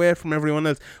 staying away from everyone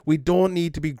else. We don't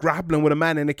need to be grappling with a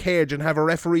man in a cage and have a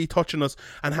referee touching us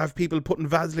and have people putting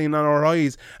Vaseline on our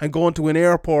eyes and going to an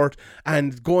airport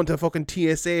and going to a fucking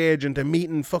TSA agent and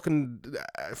meeting fucking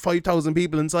 5,000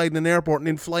 people inside an airport and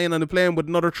then flying on a plane with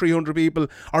another 300 people,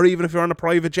 or even if you're on a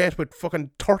private jet with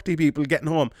fucking 30 people getting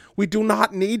home. We do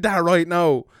not need that right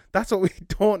now. That's what we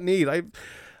don't need. I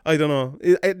don't know.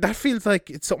 That feels like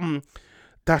it's something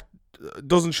that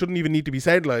shouldn't even need to be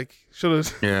said, like, should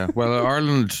it? Yeah, well,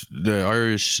 Ireland, the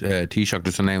Irish Taoiseach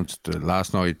just announced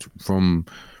last night from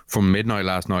midnight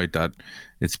last night that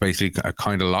it's basically a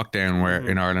kind of lockdown where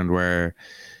in Ireland where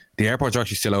the airports are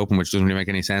actually still open, which doesn't really make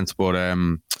any sense, but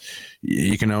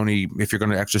you can only, if you're going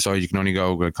to exercise, you can only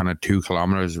go kind of 2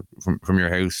 kilometers from your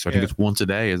house. I think it's once a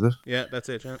day, is it? Yeah, that's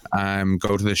it. Yeah.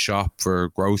 Go to the shop for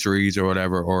groceries or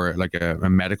whatever, or like a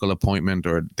medical appointment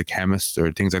or the chemist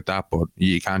or things like that. But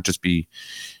you can't just be,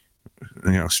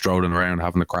 strolling around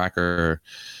having a cracker.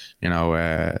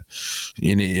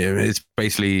 It's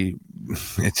basically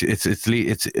it's if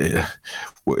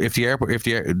the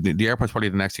airport's probably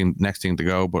the next thing to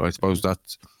go, but I suppose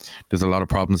there's a lot of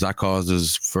problems that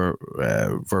causes for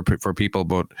people,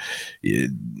 but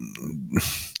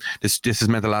this is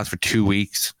meant to last for 2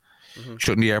 weeks.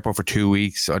 Shutting the airport for 2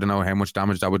 weeks, I don't know how much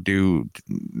damage that would do,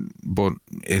 but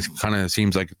it kind of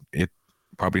seems like it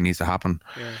probably needs to happen.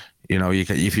 Yeah.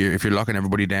 If you're locking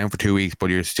everybody down for 2 weeks, but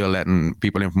you're still letting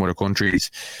people in from other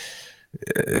countries,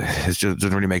 it just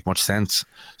doesn't really make much sense.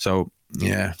 So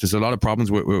yeah, there's a lot of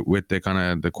problems with the kind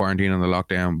of the quarantine and the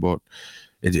lockdown, but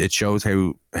it shows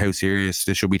how serious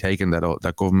this should be taken.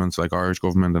 That governments like Irish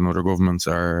government and other governments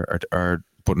are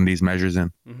putting these measures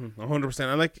in. 100%.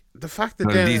 And like the fact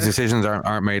that these decisions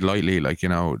aren't made lightly,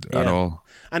 at all.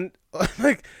 And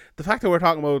like the fact that we're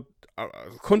talking about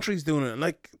countries doing it,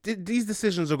 like these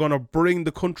decisions are going to bring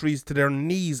the countries to their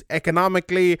knees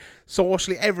economically,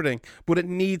 socially, everything, but it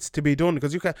needs to be done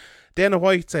because Dana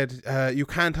White said you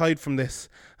can't hide from this.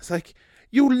 It's like,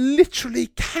 you literally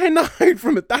cannot hide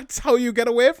from it. That's how you get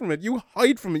away from it. You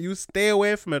hide from it. You stay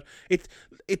away from it.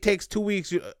 It takes 2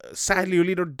 weeks. Sadly,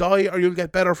 you'll either die or you'll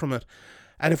get better from it.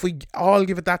 And if we all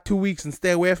give it that 2 weeks and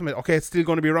stay away from it, okay, it's still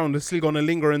going to be around. It's still going to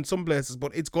linger in some places,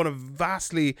 but it's going to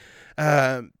vastly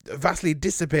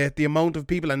dissipate the amount of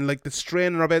people and like the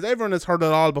strain in our beds. Everyone has heard it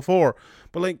all before,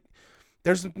 but like,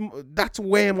 that's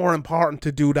way more important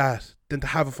to do that than to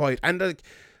have a fight. And like,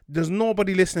 there's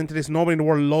nobody listening to this. Nobody in the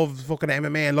world loves fucking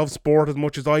MMA and loves sport as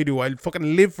much as I do. I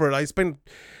fucking live for it. I spent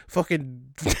fucking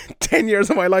 10 years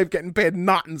of my life getting paid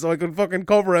nothing so I could fucking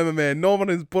cover MMA. No one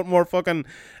has put more fucking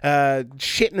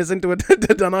shitness into it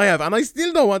than I have. And I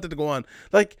still don't want it to go on.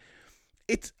 Like,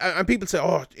 and people say,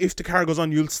 oh, if the car goes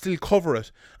on, you'll still cover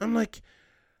it. I'm like,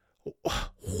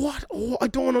 what? Oh,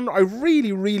 I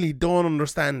really, really don't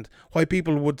understand why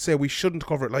people would say we shouldn't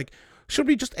cover it. Like, should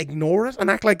we just ignore it and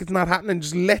act like it's not happening and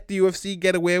just let the UFC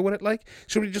get away with it? Like,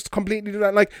 should we just completely do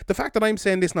that? Like, the fact that I'm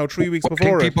saying this now 3 weeks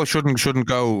before people shouldn't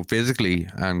go physically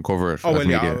and cover it. Oh, well,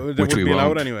 media, yeah, they wouldn't be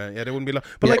allowed anyway. Yeah, they wouldn't be allowed.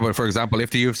 But, yeah, like, but for example, if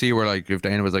the UFC were like, if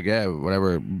Dana was like, yeah,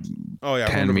 whatever, 10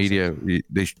 100%. Media,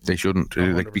 they shouldn't.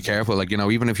 Like, be careful. Like,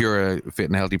 even if you're a fit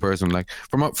and healthy person, like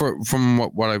from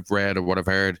what I've read or what I've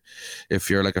heard, if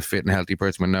you're like a fit and healthy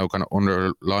person with no kind of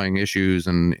underlying issues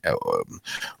and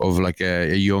of like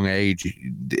a young age,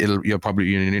 you'll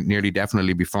probably nearly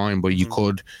definitely be fine. But you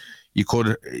could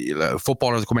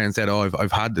footballers come in and said, oh,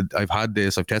 I've had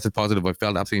this, I've tested positive, I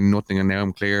felt absolutely nothing, and now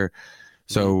I'm clear.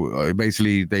 So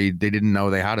basically they didn't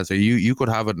know they had it. So you could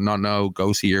have it, not know,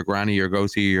 go see your granny or go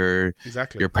see your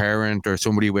parent or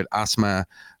somebody with asthma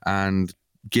and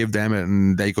give them it,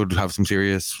 and they could have some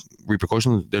serious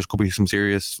repercussions. There could be some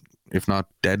serious, if not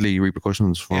deadly,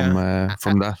 repercussions from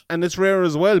that. And it's rare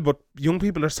as well, but young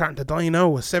people are starting to die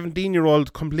now. A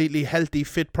 17-year-old completely healthy,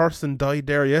 fit person died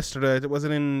there yesterday. Was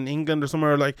it in England or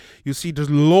somewhere? Like, you see there's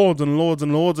loads and loads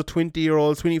and loads of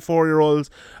 20-year-olds, 24-year-olds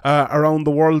around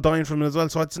the world dying from it as well.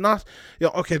 So it's not,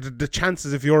 okay, the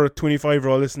chances, if you're a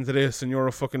 25-year-old listening to this and you're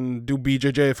a fucking do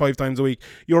BJJ 5 times a week,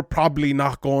 you're probably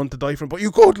not going to die from it. But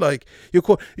you could.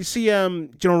 You see,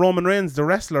 Roman Reigns, the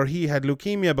wrestler, he had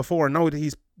leukemia before, and now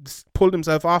he's pulled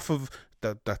himself off of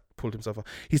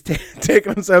he's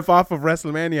taken himself off of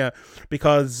WrestleMania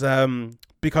because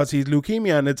because he's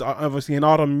leukemia and it's obviously an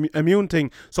autoimmune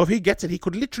thing. So if he gets it, he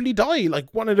could literally die.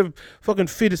 Like one of the fucking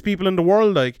fittest people in the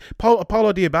world. Like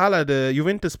Paulo Dybala, the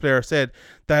Juventus player, said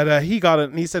that he got it,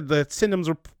 and he said the symptoms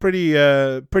were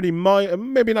pretty mild,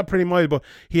 maybe not pretty mild, but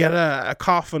he had a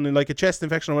cough and like a chest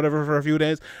infection or whatever for a few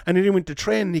days, and then he went to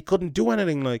train and he couldn't do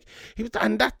anything. Like he was,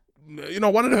 and that, you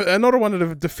know, another one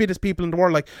of the fittest people in the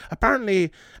world. Like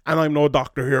apparently, and I'm no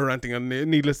doctor here or anything, and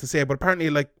needless to say, but apparently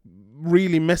like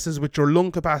really messes with your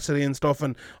lung capacity and stuff.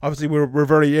 And obviously we're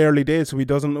very early days, so we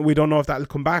don't know if that'll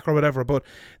come back or whatever. But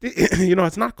you know,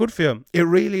 it's not good for you. It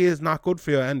really is not good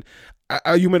for you. And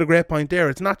you made a great point there.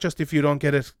 It's not just if you don't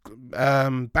get it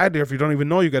badly, or if you don't even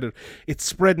know you get it, it's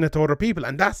spreading it to other people.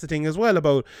 And that's the thing as well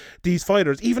about these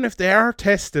fighters. Even if they are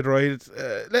tested, right,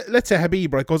 let's say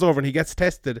Khabib, right, goes over and he gets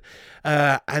tested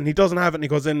and he doesn't have it, and he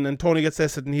goes in, and Tony gets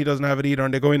tested and he doesn't have it either,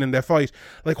 and they go in and they fight.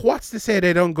 Like, what's to say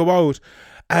they don't go out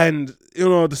and, you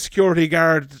know, the security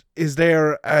guard is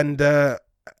there and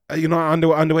you know, on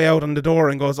the way out on the door,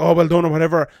 and goes, oh, well done or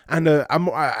whatever, and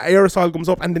aerosol comes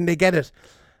up, and then they get it.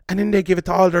 And then they give it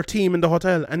to all their team in the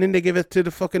hotel, and then they give it to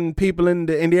the fucking people in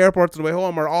the airports on the way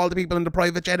home, or all the people in the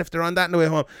private jet if they're on that on the way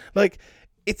home. Like,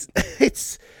 it's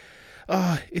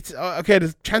okay,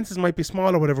 the chances might be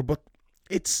small or whatever, but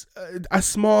it's a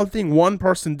small thing. One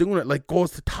person doing it like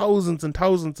goes to thousands and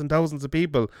thousands and thousands of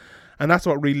people, and that's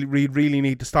what really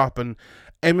need to stop. And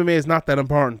MMA is not that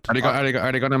important. Are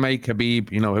they going to make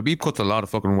Khabib? You know, Khabib cuts a lot of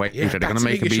fucking weight. Yeah, are they going to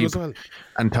make Khabib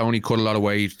and Tony cut a lot of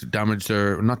weight, damage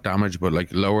their, not damage, but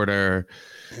like lower their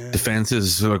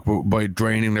defenses, like by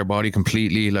draining their body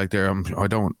completely? Like I'm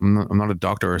not a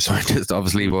doctor or a scientist,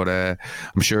 obviously, but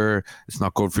I'm sure it's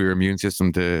not good for your immune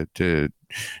system to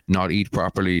not eat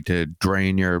properly, to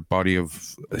drain your body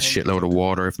of a shitload of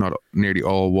water, if not nearly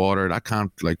all water.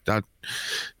 That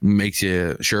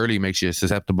surely makes you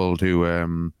susceptible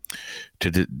to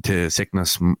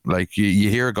sickness. Like you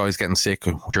hear guys getting sick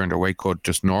during their weight cut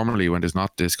just normally when there's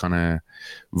not this kind of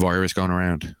virus going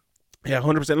around. Yeah,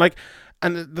 100%. Like,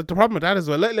 and the problem with that as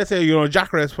well, let's say, you know,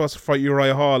 Jacare is supposed to fight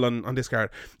Uriah Hall on this card.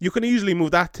 You can easily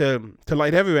move that to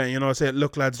light heavyweight, you know, say,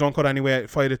 look lads, don't cut any weight,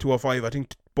 fight at 205. I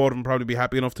think both of them probably be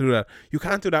happy enough to do that. You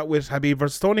can't do that with Khabib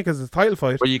versus Tony because it's a title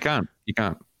fight. Well, you can't.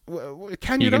 Well, you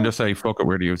can just say, fuck it,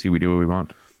 we're the UFC, we do what we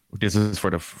want. This is for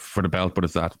the belt, but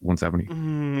it's at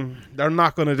 170. They're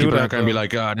not going to do People that. People are going to be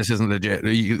like, this isn't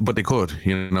legit. But they could,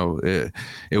 you know.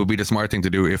 It would be the smart thing to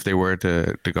do if they were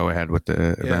to go ahead with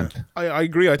the event. I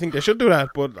agree. I think they should do that.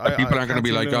 But people aren't going to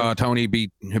be like, Tony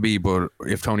beat Khabib. But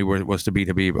if Tony was to beat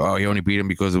Khabib, he only beat him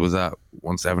because it was at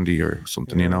 170 or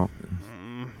something, you know.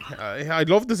 I'd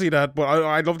love to see that, but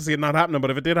I'd love to see it not happening.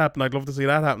 But if it did happen, I'd love to see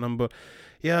that happening. But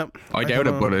yeah, I doubt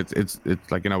it. But it's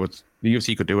like, you know, it's the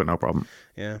UFC could do it, no problem.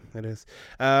 Yeah, it is.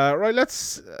 Right,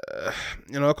 let's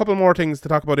you know, a couple more things to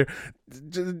talk about here.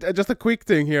 Just a quick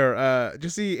thing here. Did you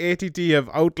see ATT have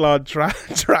outlawed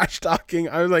trash talking?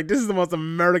 I was like, this is the most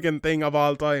American thing of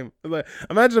all time. Like,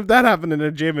 imagine if that happened in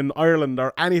a gym in Ireland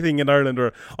or anything in Ireland,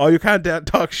 or you can't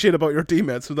talk shit about your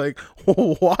teammates. So like,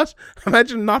 what?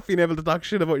 Imagine not being able to talk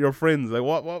shit about your friends. Like,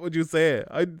 what would you say?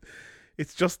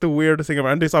 It's just the weirdest thing ever.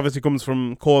 And this obviously comes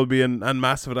from Colby and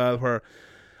Masvidal, where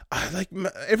like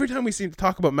every time we seem to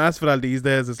talk about Masvidal these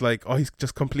days, it's like, oh, he's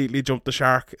just completely jumped the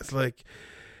shark. It's like,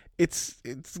 it's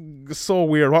so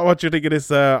weird. What do you think of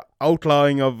this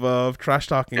outlawing of trash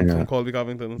talking from Colby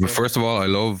Covington? Well, first of all, I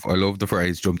love the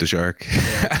phrase "jump the shark."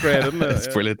 Yeah, it's great, isn't it? It's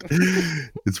brilliant.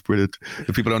 It's brilliant.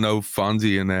 If people don't know,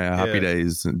 Fonzie in Happy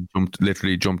Days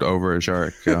literally jumped over a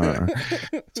shark.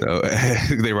 So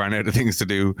they ran out of things to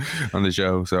do on the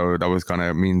show. So that was kind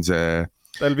of means.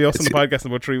 That'll be us on the podcast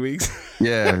in about 3 weeks.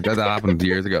 Yeah, that happened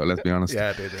years ago. Let's be honest. Yeah,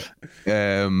 it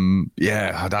did.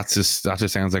 Yeah, that just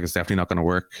sounds like it's definitely not going to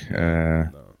work. No.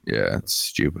 Yeah, it's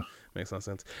stupid. Makes no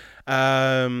sense.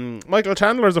 Michael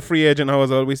Chandler is a free agent now as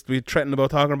well. We threatened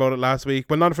about talking about it last week.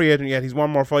 Well, not a free agent yet. He's one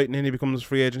more fight and then he becomes a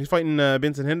free agent. He's fighting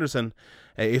Vincent Henderson,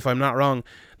 if I'm not wrong.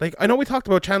 Like, I know we talked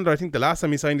about Chandler, I think the last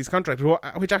time he signed his contract,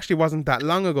 which actually wasn't that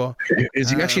long ago. Is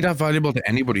he actually that valuable to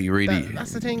anybody, really?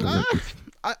 That's the thing.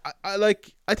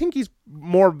 I think he's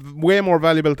way more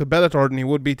valuable to Bellator than he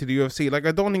would be to the UFC. Like,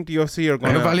 I don't think the UFC are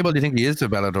going to... How valuable do you think he is to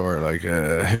Bellator?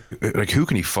 Like who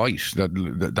can he fight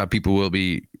that people will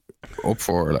be up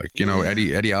for? Like, you know,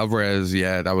 Eddie Alvarez,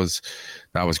 that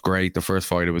was great. The first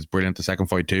fight, it was brilliant. The second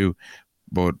fight too.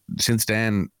 But since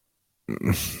then,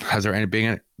 has there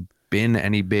been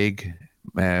any big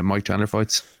Mike Chandler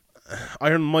fights?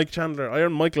 Iron Michael Chandler.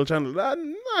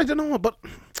 I don't know, but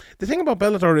the thing about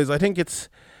Bellator is I think it's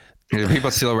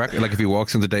People still like if he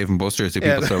walks into Dave and Buster's, do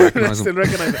people still recognize him? Still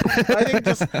recognize him. I think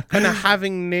just kind of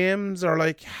having names or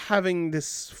like having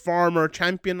this former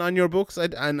champion on your books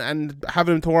and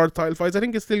having him towards title fights, I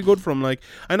think it's still good for him. Like,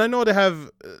 and I know they have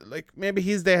like maybe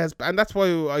his day has, and that's why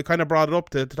I kind of brought it up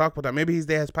to talk about that. Maybe his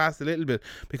day has passed a little bit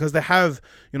because they have,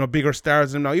 you know, bigger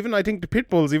stars than him now. Even I think the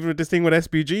Pitbulls, even with this thing with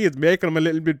SBG, it's making him a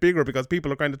little bit bigger because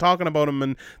people are kind of talking about him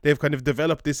and they've kind of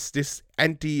developed this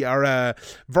anti or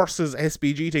versus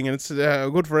SBG thing, and it's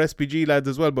good for SBG lads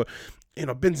as well. But you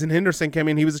know, Benson Henderson came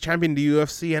in, he was a champion in the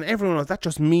UFC, and everyone else, that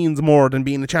just means more than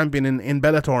being a champion in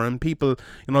Bellator, and people,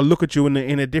 you know, look at you in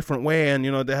a different way. And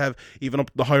you know, they have even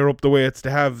up the higher up the weights,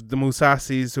 they have the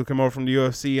Moussasis who came over from the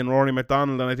UFC and Rory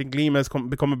McDonald, and I think Lima has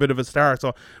become a bit of a star.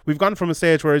 So we've gone from a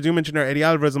stage where, as you mentioned there, Eddie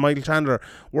Alvarez and Michael Chandler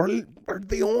were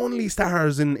the only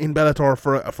stars in Bellator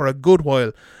for a good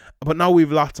while, but now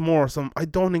we've lots more. So I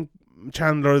don't think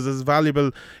Chandler is as valuable.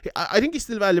 I think he's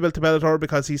still valuable to Bellator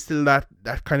because he's still that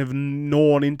kind of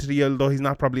known entity, although he's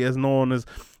not probably as known as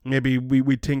maybe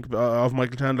we think of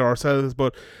Michael Chandler ourselves.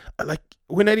 But like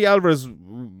when Eddie Alvarez,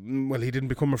 well, he didn't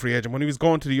become a free agent. When he was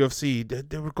going to the UFC,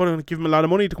 they were going to give him a lot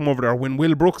of money to come over there. When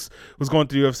Will Brooks was going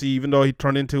to the UFC, even though he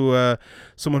turned into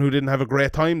someone who didn't have a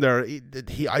great time there,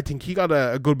 I think he got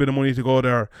a good bit of money to go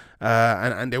there,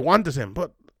 and they wanted him.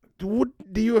 But would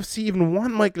the UFC even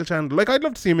want Michael Chandler? Like, I'd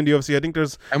love to see him in the UFC. I think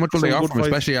there's how much will they offer him, fights,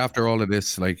 especially after all of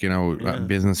this, like, you know,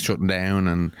 business shutting down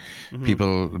and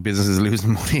businesses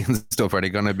losing money and stuff. Are they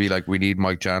going to be like, we need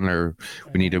Mike Chandler,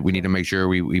 we need to make sure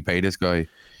we pay this guy?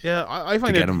 Yeah, I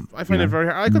find it very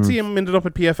hard. I could see him ended up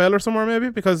at PFL or somewhere maybe,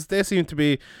 because they seem to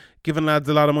be giving lads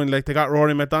a lot of money. Like, they got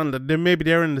Rory McDonald. Maybe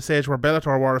they're in the stage where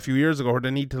Bellator were a few years ago, where they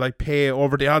need to like pay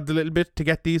over the odds a little bit to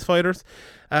get these fighters.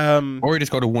 Or you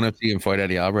just go to ONE FC and fight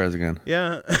Eddie Alvarez again.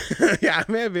 Yeah, yeah,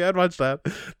 maybe I'd watch that.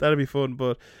 That'd be fun.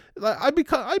 But like,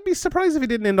 I'd be surprised if he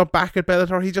didn't end up back at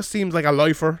Bellator. He just seems like a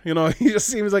lifer, you know. He just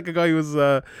seems like a guy who's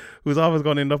always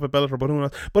going to end up at Bellator. But who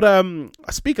knows?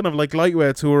 But speaking of like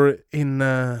lightweights who are in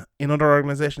other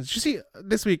organizations, did you see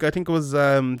this week? I think it was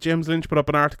James Lynch put up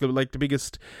an article like the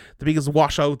biggest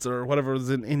washouts or whatever was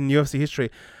in UFC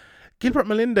history. Gilbert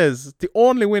Melendez, the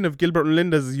only win of Gilbert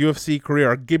Melendez's UFC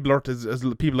career, or Giblert as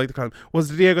people like to call him, was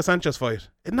the Diego Sanchez fight.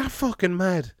 Isn't that fucking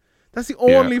mad? That's the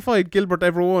only fight Gilbert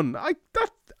ever won.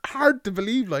 That's hard to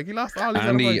believe. Like, he lost all his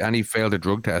other fights. And he failed a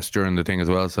drug test during the thing as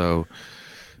well. So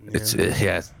it's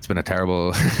been a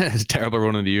terrible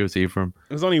run in the UFC for him.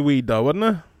 It was only weed though, wasn't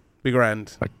it? Be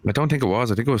grand. I don't think it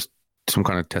was. I think it was some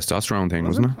kind of testosterone thing,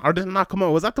 wasn't it? Or did it not come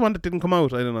out? Was that the one that didn't come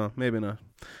out? I don't know. Maybe not.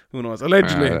 Who knows?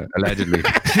 Allegedly. Allegedly.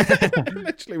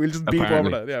 Allegedly. We'll just beep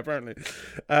over that. Yeah, apparently.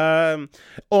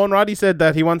 Owen Roddy said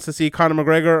that he wants to see Conor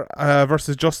McGregor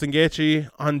versus Justin Gaethje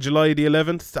on July the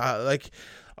 11th.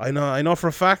 I know for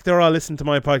a fact they're all listening to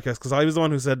my podcast, because I was the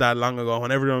one who said that long ago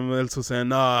when everyone else was saying,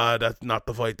 nah, that's not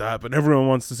the fight to happen. Everyone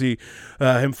wants to see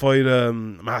him fight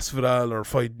Masvidal or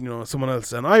fight, you know, someone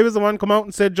else. And I was the one come out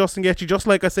and said Justin Gaethje, just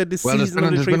like I said this season.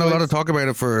 There's been a lot of talk about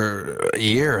it for a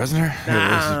year, hasn't there?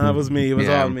 Nah, that was me. It was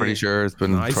all me. I'm pretty sure it's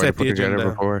been tried to put together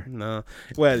before. No.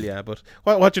 Well, yeah, but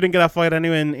what do you think of that fight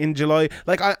anyway in July?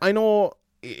 Like, I know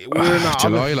we're not...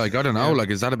 July, like, I don't know.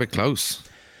 Like, is that a bit close?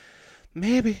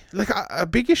 Maybe. Like, a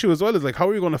big issue as well is like, how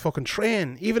are you going to fucking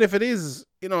train? Even if it is,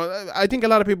 you know, I think a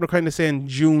lot of people are kind of saying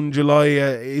June, July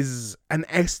is an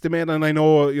estimate, and I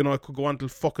know, you know, it could go on till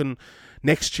fucking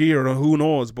next year or who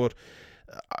knows, but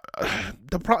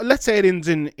let's say it ends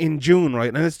in June,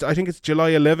 right? And I think it's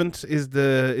July 11th is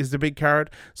the big card.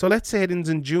 So let's say it ends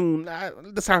in June,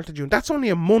 the start of June. That's only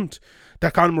a month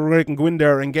that Conor McGregor can go in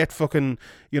there and get fucking,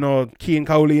 you know, Keane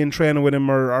Cowley in training with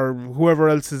him or whoever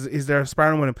else is there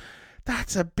sparring with him.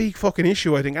 That's a big fucking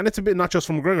issue, I think. And it's a bit not just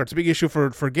for McGregor, it's a big issue for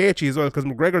Gaethje as well, because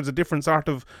McGregor's a different sort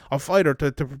of fighter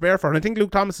to prepare for. And I think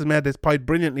Luke Thomas has made this point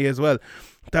brilliantly as well,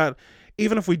 that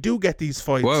even if we do get these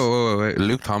fights... Whoa.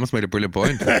 Luke Thomas made a brilliant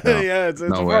point. No, yeah, it's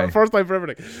the first time for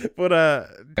everything. But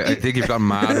I think you've gone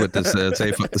mad with this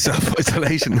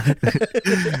self-isolation.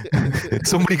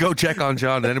 Somebody go check on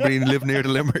Sean. Anybody live near the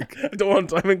Limerick? I don't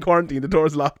want. I'm in quarantine. The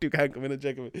door's locked. You can't come in and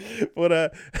check me.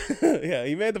 But yeah,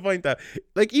 he made the point that,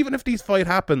 like, even if these fights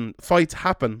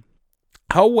happen,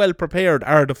 how well prepared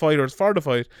are the fighters for the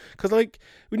fight? Because, like,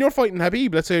 when you're fighting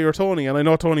Khabib, let's say you're Tony, and I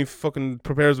know Tony fucking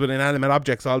prepares with inanimate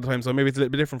objects all the time, so maybe it's a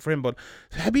little bit different for him, but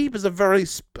Khabib is a very...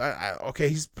 okay,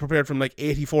 he's prepared from like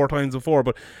 84 times before,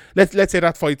 but let's say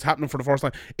that fight's happening for the first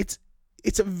time. It's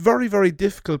a very, very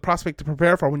difficult prospect to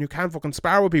prepare for when you can't fucking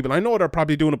spar with people. I know they're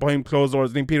probably doing it behind closed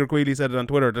doors. I think Peter Queally said it on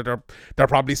Twitter that they're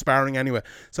probably sparring anyway,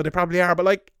 so they probably are, but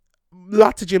like,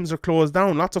 lots of gyms are closed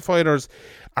down. Lots of fighters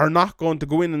are not going to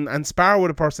go in and spar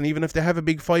with a person, even if they have a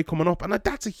big fight coming up. And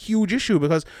that's a huge issue,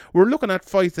 because we're looking at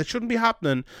fights that shouldn't be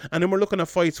happening, and then we're looking at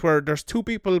fights where there's two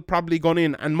people probably gone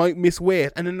in and might miss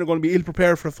weight, and then they're going to be ill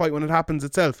prepared for a fight when it happens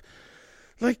itself.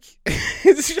 Like,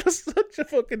 it's just such a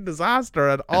fucking disaster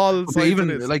at all sides.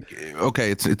 Even like, okay,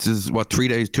 it's what, 3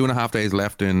 days, 2.5 days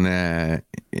left in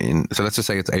so let's just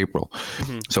say it's April.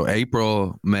 So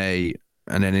April, May,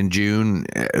 and then in June,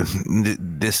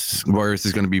 this virus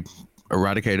is going to be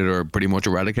eradicated, or pretty much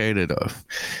eradicated,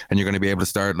 and you're going to be able to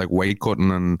start like weight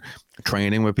cutting and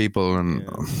training with people, and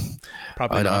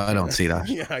I don't see that.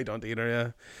 Yeah, I don't either.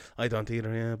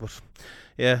 Yeah, but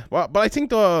yeah, well, but I think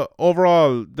the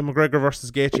overall the McGregor versus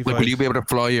Gaethje fight. Like, will you be able to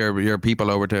fly your people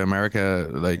over to America,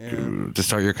 like to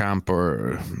start your camp,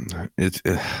 or it's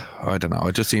I don't know.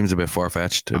 It just seems a bit far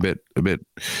fetched, a bit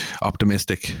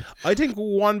optimistic. I think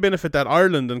one benefit that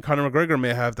Ireland and Conor McGregor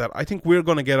may have, that I think we're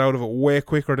going to get out of it way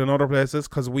quicker than other places,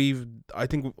 because I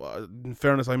think, in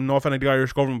fairness, I'm no fan of the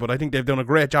Irish government, but I think they've done a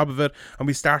great job of it, and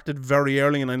we started very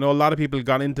early, and I know a lot of people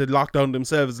got into lockdown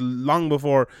themselves long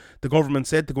before the government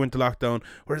said to go into lockdown,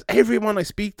 whereas everyone I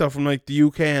speak to from like the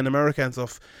UK and America and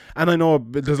stuff, and I know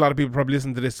there's a lot of people probably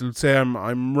listening to this who'll say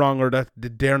I'm wrong, or that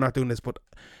they're not doing this, but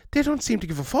they don't seem to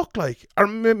give a fuck, like, or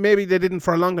maybe they didn't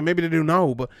for a long time, maybe they do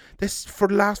now, but this, for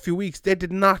the last few weeks, they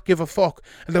did not give a fuck,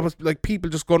 and there was like people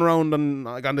just going around and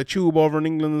like on the tube over in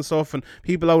England and stuff, and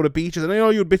people out at beaches, and I know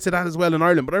you had bits of that as well in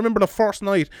Ireland, but I remember the first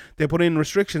night they put in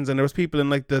restrictions, and there was people in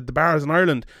like the bars in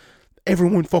Ireland,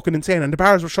 everyone went fucking insane, and the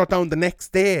bars were shut down the next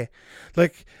day.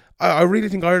 Like, I really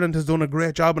think Ireland has done a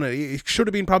great job on it. It should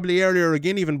have been probably earlier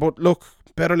again even, but look,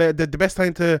 better late. The best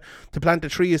time to plant a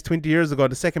tree is 20 years ago.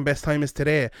 The second best time is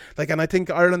today. Like, and I think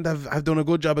Ireland have done a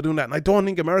good job of doing that, and I don't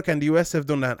think America and the US have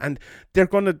done that, and they're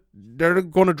gonna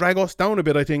drag us down a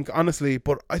bit, I think, honestly.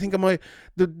 But I think the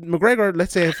McGregor,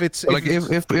 let's say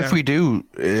if we do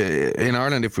in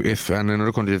Ireland, if and in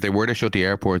other countries, if they were to shut the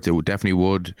airports, it would definitely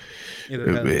would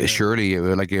surely,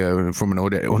 like, from an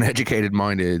uneducated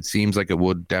mind, it seems like it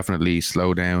would definitely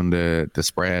slow down the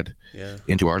spread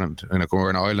into Ireland. And we're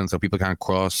an island, so people can't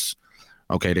cross.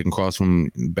 Okay, they can cross from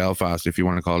Belfast, if you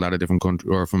want to call that a different country,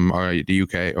 or from the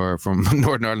UK, or from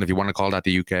Northern Ireland, if you want to call that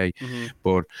the UK.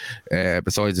 But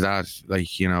besides that,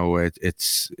 like, you know,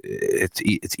 it's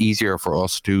easier for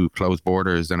us to close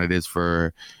borders than it is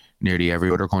for nearly every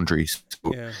other country. So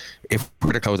if we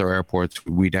were to close our airports,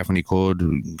 we definitely could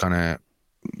kind of,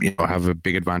 you know, have a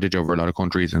big advantage over a lot of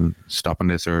countries in stopping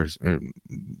this or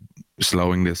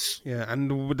slowing this. Yeah,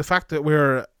 and with the fact that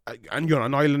we're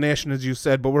an island nation, as you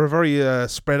said, but we're very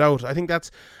spread out. I think that's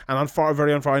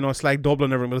very unfortunate. I know it's like Dublin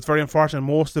and everything, but it's very unfortunate.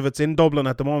 Most of it's in Dublin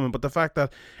at the moment. But the fact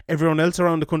that everyone else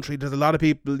around the country, there's a lot of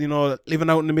people, you know, living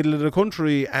out in the middle of the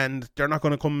country, and they're not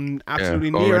going to come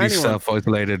absolutely near anyone.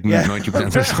 Self-isolated 90%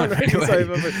 of the time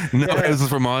anyway. No houses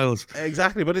for miles.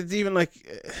 Exactly, but it's even like,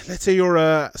 let's say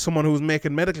you're someone who's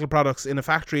making medical products in a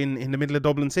factory in the middle of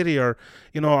Dublin City, or,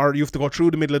 you know, or you have to go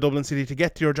through the middle of Dublin City to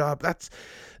get to your job. That's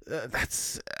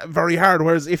very hard.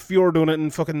 Whereas if you're doing it in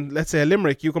fucking, let's say,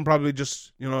 Limerick, you can probably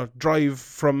just, you know, drive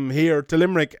from here to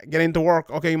Limerick, get into work.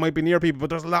 Okay, you might be near people, but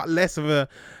there's a lot less of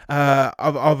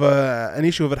an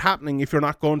issue of it happening if you're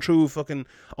not going through fucking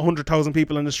 100,000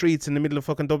 people in the streets in the middle of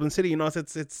fucking Dublin City. You know,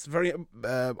 it's very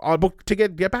but to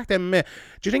get back to MMA,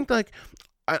 do you think, like,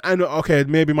 I know, okay,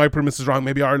 maybe my premise is wrong,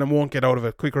 maybe Ireland won't get out of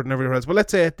it quicker than everywhere else, but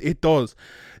let's say it does.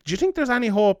 Do you think there's any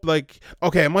hope, like,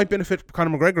 okay, it might benefit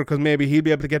Conor McGregor because maybe he'll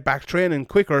be able to get back training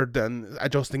quicker than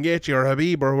Justin Gaethje or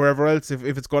Khabib or wherever else, if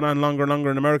it's going on longer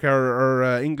in America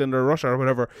or England or Russia or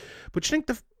whatever. But do you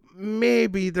think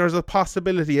maybe there's a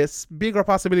possibility, a bigger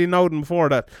possibility now than before,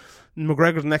 that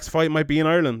McGregor's next fight might be in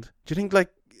Ireland? Do you think,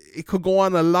 like, it could go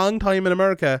on a long time in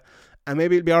America, and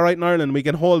maybe it'll be all right in Ireland, we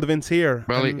can hold events here?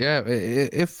 Well, yeah,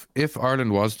 if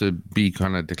Ireland was to be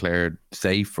kind of declared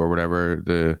safe or whatever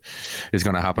is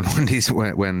going to happen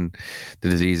when the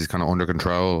disease is kind of under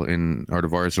control or the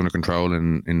virus is under control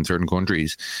in certain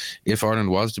countries, if Ireland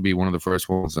was to be one of the first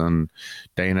ones, and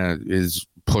Dana is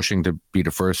pushing to be the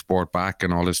first sport back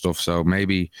and all this stuff, so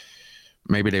maybe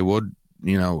they would,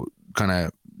 you know, kind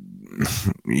of,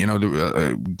 you know,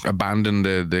 abandon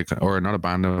or not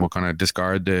abandon, but kind of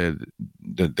discard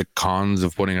the cons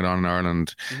of putting it on in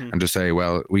Ireland, and just say,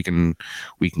 well, we can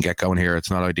get going here.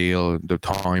 It's not ideal, the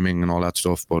timing and all that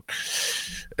stuff, but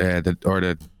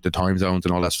the time zones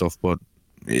and all that stuff. But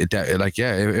if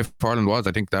Ireland was,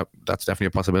 I think that's definitely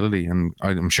a possibility, and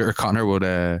I'm sure Conor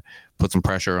would put some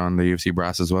pressure on the UFC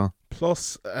brass as well.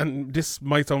 Plus, and this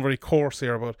might sound very coarse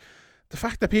here, but the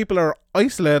fact that people are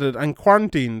isolated and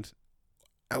quarantined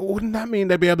wouldn't that mean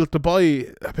they'd be able to buy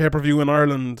a pay-per-view in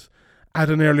Ireland at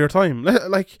an earlier time?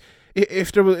 Like,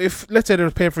 if let's say there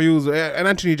was pay-per-views, an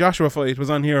Anthony Joshua fight was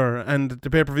on here and the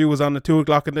pay-per-view was on at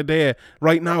 2:00 in the day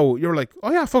right now, you're like,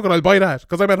 oh yeah, fuck it, I'll buy that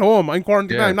because I'm at home, I'm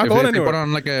quarantined, I'm not going anywhere. They put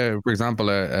on like for example,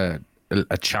 a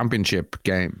championship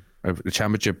game, a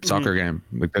championship soccer game,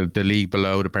 like the league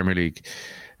below the Premier League.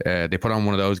 They put on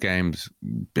one of those games,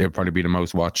 it'll probably be the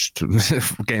most watched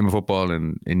game of football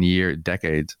in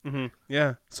decades.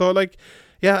 Yeah. So like,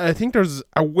 yeah, I think there's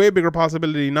a way bigger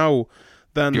possibility now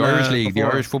than the Irish League, before.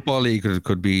 the Irish Football League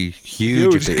could be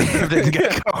huge. If they can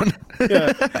get going.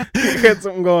 Get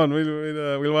something going.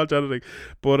 We'll watch anything.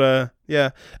 But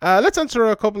let's answer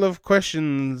a couple of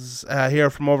questions here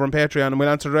from over on Patreon, and we'll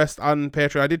answer the rest on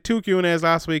Patreon. I did 2 Q&As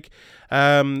last week.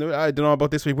 I don't know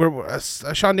about this week.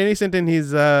 Sean Denny sent in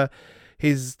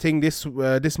his thing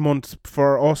this month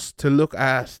for us to look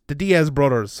at the Diaz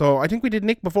brothers. So I think we did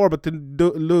Nick before, but to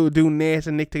do Nate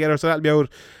and Nick together. So that'll be out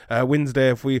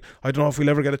Wednesday. I don't know if we'll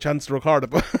ever get a chance to record it,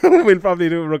 but we'll probably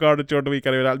record it during the week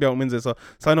anyway. That'll be out on Wednesday. So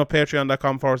sign up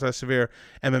patreon.com/Severe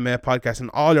MMA podcast, and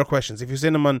all your questions, if you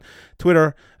send them on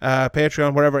Twitter,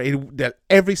 Patreon, wherever,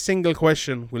 every single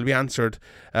question will be answered,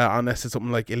 unless it's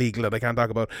something like illegal that I can't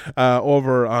talk about,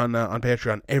 over on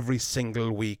Patreon every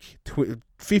single week.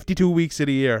 52 weeks of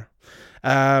the year.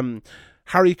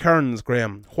 Harry Kearns,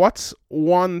 Graham, what's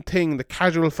one thing the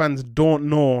casual fans don't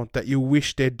know that you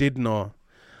wish they did know?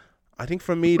 I think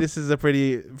for me this is a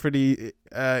pretty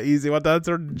easy one to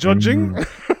answer. Judging,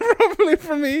 probably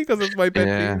for me, because it's my pet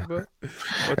peeve. But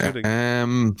what do you think?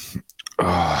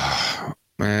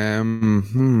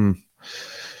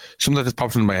 Something that just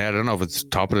pops into my head. I don't know if it's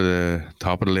top of the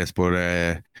list,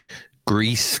 but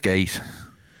Grease Skate.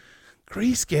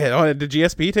 Grease Skate. Oh, the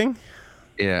GSP thing.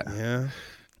 Yeah.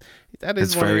 That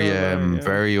is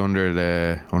very under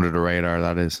the radar.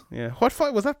 That is. Yeah. What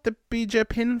fight was that? The BJ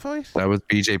Penn fight? That was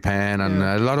BJ Penn, and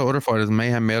a lot of other fighters.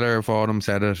 Mayhem Miller fought him.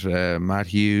 Said it. Matt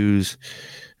Hughes.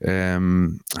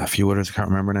 A few others. I can't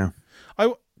remember now.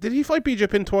 Did he fight BJ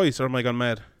Penn twice, or am I gone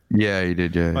mad? Yeah, he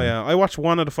did. Yeah. Oh yeah, I watched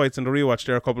one of the fights in the rewatch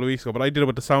there a couple of weeks ago, but I did it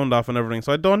with the sound off and everything,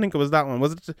 so I don't think it was that one.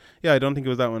 Was it? Yeah, I don't think it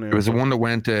was that one. It was the one that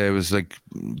went. It was like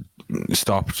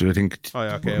stopped. I think. Oh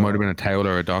yeah, okay. It might have been a towel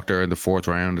or a doctor in the 4th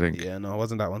round. I think. Yeah, no, it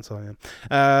wasn't that one. So yeah.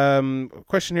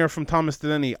 Question here from Thomas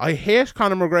Delaney. I hate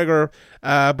Conor McGregor,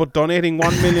 but donating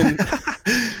 1 million.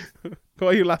 Why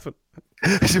are you laughing?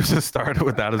 Just started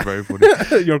with that is very funny.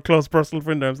 Your close personal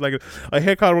friend. I was like, I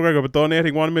hate Conor McGregor, but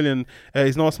donating 1 million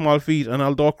is no small feat. And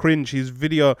although cringe, his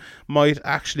video might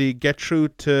actually get through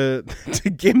to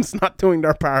Gims not doing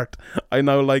their part. I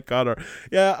now like Conor.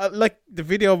 Yeah, like the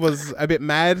video was a bit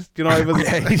mad. You know, it was.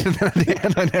 At the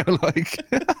end, I now like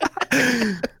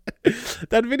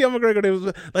that video. McGregor, it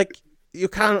was like. You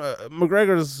can't.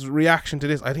 McGregor's reaction to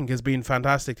this, I think, has been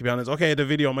fantastic. To be honest, okay, the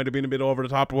video might have been a bit over the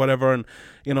top or whatever, and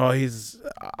you know,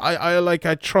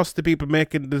 I trust the people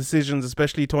making the decisions,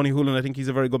 especially Tony Hoolan. I think he's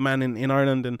a very good man in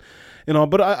Ireland, and you know,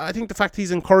 but I think the fact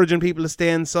he's encouraging people to stay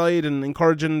inside and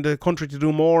encouraging the country to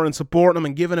do more and supporting him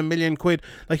and giving £1 million,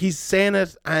 like he's saying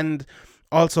it and.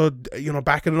 Also, you know,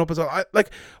 backing it up as well. Like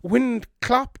when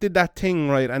Klopp did that thing,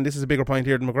 right? And this is a bigger point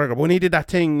here than McGregor. But when he did that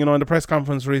thing, you know, in the press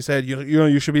conference where he said, you know,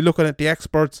 you should be looking at the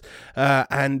experts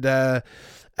and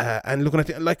looking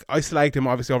at like I slagged him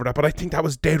obviously over that, but I think that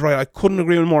was dead right. I couldn't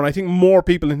agree with more. And I think more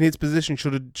people in his position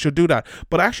should do that.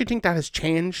 But I actually think that has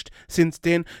changed since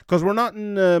then, because we're not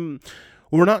in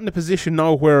the position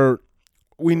now where.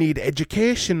 We need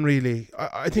education, really.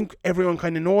 I think everyone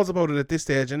kind of knows about it at this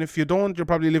stage, and if you don't, you're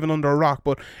probably living under a rock,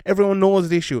 but everyone knows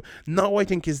the issue. Now I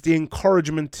think is the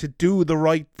encouragement to do the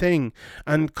right thing,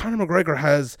 and Conor McGregor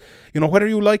has, you know, whether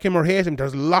you like him or hate him,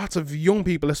 there's lots of young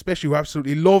people especially who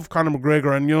absolutely love Conor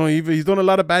McGregor, and you know, he's done a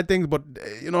lot of bad things, but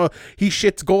you know, he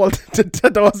shits gold to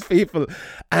those people,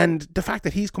 and the fact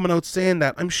that he's coming out saying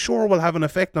that, I'm sure will have an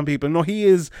effect on people. You know, he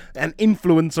is an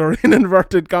influencer in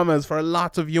inverted commas for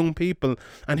lots of young people.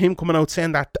 And him coming out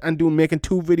saying that and making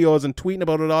 2 videos and tweeting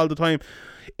about it all the time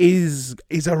is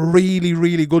a really,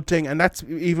 really good thing. And that's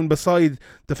even beside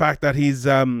the fact that he's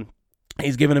given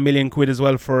 £1 million as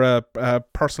well for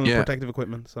personal protective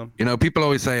equipment. So you know, people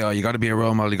always say, "Oh, you got to be a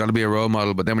role model. You got to be a role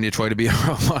model." But then when you try to be a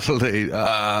role model, they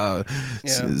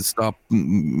stop,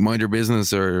 mind your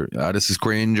business, or this is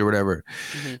cringe or whatever.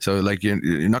 Mm-hmm. So like you're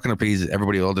not going to please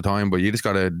everybody all the time, but you just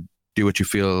got to do what you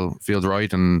feels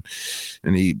right, and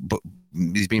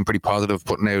he's been pretty positive,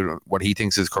 putting out what he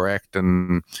thinks is correct,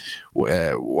 and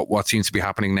what seems to be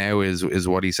happening now is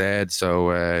what he said.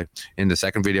 So in the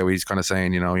second video, he's kind of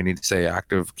saying, you need to stay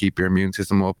active, keep your immune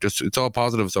system up. Just it's all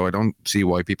positive. So I don't see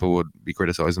why people would be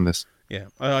criticizing this. Yeah,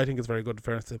 I think it's very good.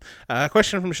 Fairness to him. A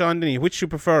question from Sean Denny: which you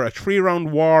prefer, a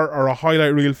 3-round war or a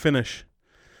highlight reel finish?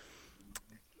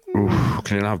 Ooh,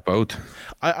 can you not have both?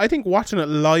 I think watching it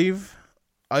live,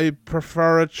 I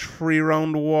prefer a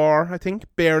 3-round war. I think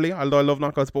barely, although I love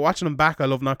knockouts. But watching them back, I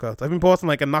love knockouts. I've been posting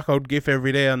like a knockout gif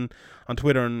every day on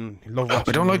Twitter, and love watching.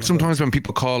 I don't like sometimes when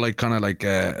people call like kind of like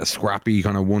a scrappy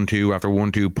kind of 1-2 after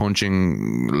 1-2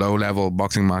 punching low level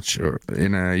boxing match or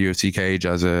in a UFC cage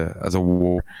as a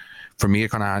war. For me,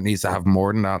 it kind of needs to have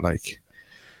more than that. Like,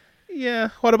 yeah.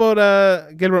 What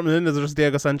about Gilbert Melendez versus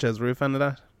Diego Sanchez? Were you a fan of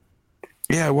that?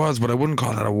 Yeah, it was, but I wouldn't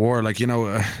call that a war. Like, Why like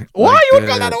you wouldn't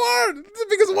call that a war? It's the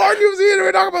biggest war in UFC that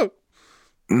we're talking about.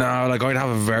 No, like I'd have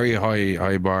a very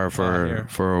high bar for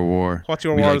a war. What's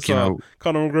your Be war? like,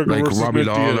 Conor McGregor like versus Robbie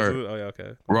Smith Lawler. Diaz. Oh yeah,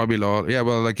 okay. Robbie Lawler. Yeah,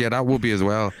 well, like that would be as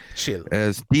well. Chill.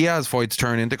 As Diaz fights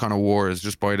turn into kind of wars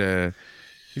just by the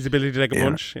his ability to take a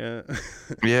punch. Yeah.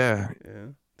 Yeah.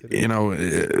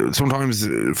 Sometimes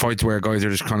fights where guys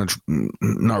are just kind of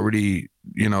not really,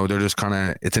 they're just kind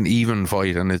of, it's an even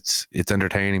fight and it's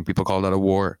entertaining. People call that a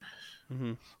war.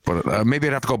 Mm-hmm. But maybe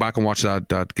I'd have to go back and watch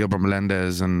that Gilbert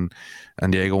Melendez and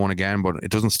Diego one again, but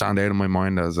it doesn't stand out in my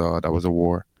mind as that was a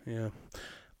war. Yeah.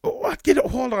 What?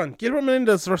 Hold on. Gilbert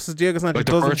Melendez versus Diego Sanchez. Like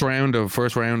the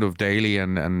first round of Daly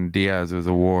and Diaz was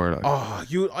a war. Like.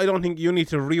 I don't think you need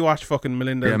to rewatch fucking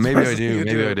Melendez. Yeah, maybe I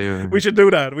do. We should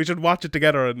do that. We should watch it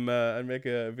together and make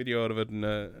a video out of it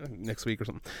next week or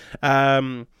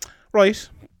something. Right.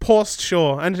 Post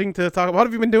show. Anything to talk about? What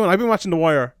have you been doing? I've been watching The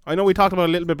Wire. I know we talked about it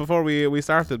a little bit before we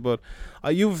started, but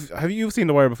you've seen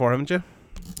The Wire before, haven't you?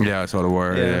 Yeah, I saw The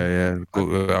Wire. Yeah.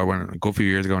 I went a good few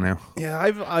years ago now. Yeah,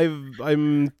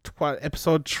 I'm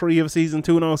episode 3 of season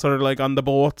 2 now, sort of like on the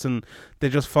boats, and they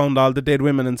just found all the dead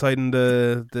women inside in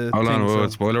the Hold thing,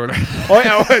 on, spoiler alert. Oh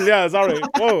yeah, well, yeah, sorry.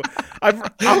 Whoa,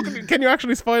 can you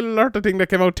actually spoil alert the thing that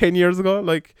came out 10 years ago?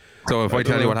 Like, so if I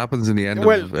tell you what happens in the end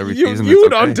of every you, season, you it's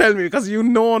don't okay. tell me because you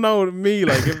know now me.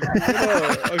 Like,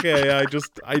 okay, yeah,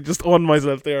 I just owned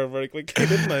myself there very quickly,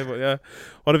 didn't I? But yeah,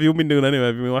 what have you been doing anyway?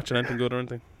 Have you been watching anything good or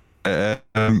anything?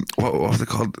 What was it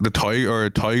called? The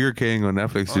Tiger King on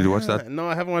Netflix. Did you watch that? No,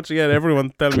 I haven't watched it yet.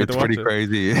 Everyone tell me to watch it. It's pretty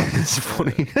crazy. It's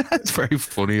funny. It's very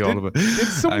funny, all of it.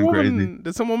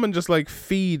 Did some woman just like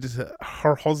feed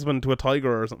her husband to a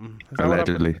tiger or something?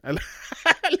 Allegedly.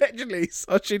 Allegedly.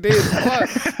 So she did. What?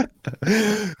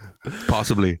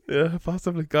 Possibly. Yeah,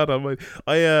 possibly. God almighty.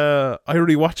 I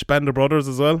rewatched Band of Brothers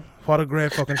as well. What a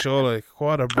great fucking show. Like,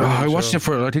 what a brilliant I watched show. it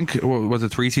for, I think, was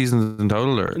it 3 seasons in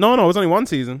total? Or? No, it was only 1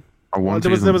 season. Or one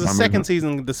there season. was a second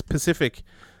season, the Pacific.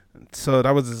 So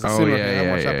that was a similar thing.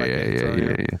 I watched that back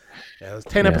then. Yeah, it was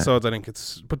 10 episodes, I think.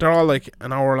 But they're all like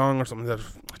an hour long or something.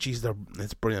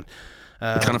 It's brilliant.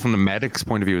 It's kind of from the medic's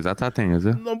point of view. Is that thing, is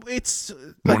it? No, it's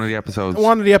like, one of the episodes.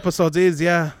 One of the episodes is,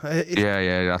 yeah.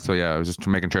 That's what, I was just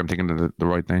making sure I'm thinking of the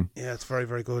right thing. Yeah, it's very,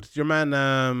 very good. Your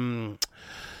man,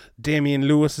 Damian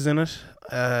Lewis is in it.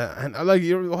 And I like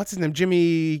what's his name?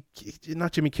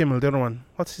 Not Jimmy Kimmel, the other one.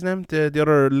 What's his name? The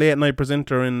other late night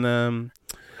presenter in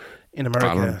America.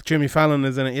 Fallon. Jimmy Fallon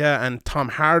is in it, yeah, and Tom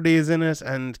Hardy is in it,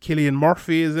 and Cillian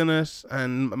Murphy is in it,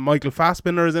 and Michael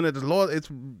Fassbender is in it. It's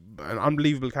an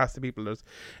unbelievable cast of people.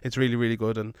 It's really, really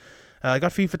good, and I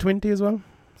got FIFA 20 as well.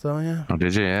 So yeah. Oh,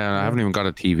 did you? Yeah, I haven't even got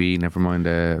a TV. Never mind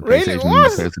really?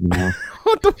 PlayStation.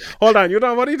 What? Hold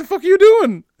on, what the fuck are you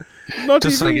doing? Not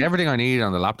just TV. like everything I need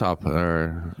on the laptop,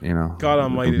 or God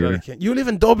almighty, like, you live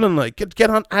in Dublin, like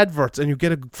get on adverts and you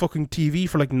get a fucking TV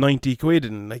for like 90 quid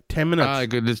in like 10 minutes.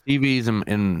 Good. There's TVs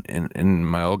in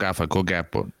my old gaff I could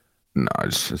get, but no,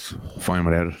 it's fine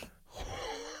without it.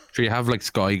 So you have like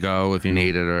Sky Go if you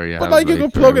need it, or you can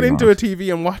plug it into a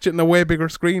TV and watch it in a way bigger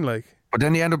screen, like. But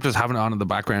then you end up just having it on in the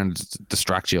background to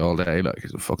distract you all day. Like,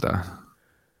 fuck that.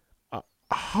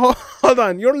 Hold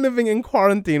on, you're living in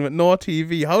quarantine with no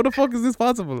TV. How the fuck is this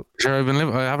possible? Sure, we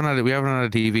haven't had a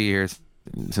TV here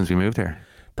since we moved here.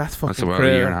 That's fucking That's about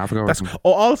crazy. a year and a half ago.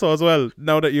 Also as well,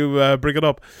 now that you bring it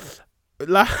up,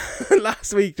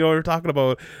 last week we were talking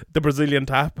about the Brazilian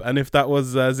tap and if that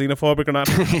was xenophobic or not.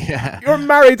 Yeah. You're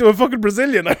married to a fucking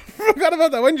Brazilian. I forgot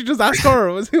about that? Why don't you just ask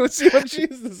her? What she has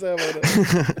to say about it?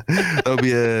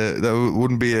 That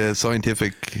wouldn't be a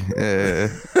scientific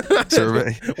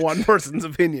survey. One person's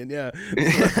opinion, yeah.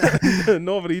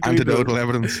 Nobody tweeted. Anecdotal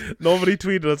evidence. Nobody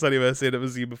tweeted us anyway saying it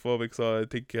was xenophobic, so I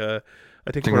think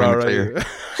Think we're we're in the alright.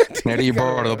 clear. Now that you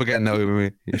brought it up again, now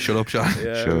you shut up, Sean.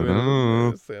 Yeah, Shut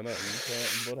up. saying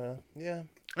that, but yeah.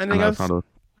 No, Anything it's else? not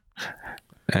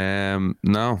it.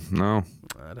 No.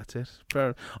 That's it.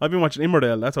 Fair. I've been watching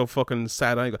Emmerdale. That's how fucking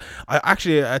sad I got. I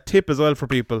actually a tip as well for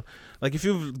people. Like if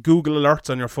you've Google alerts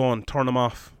on your phone, turn them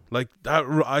off. Like that,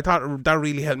 I thought that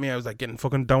really helped me. I was like getting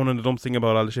fucking down in the dumps thinking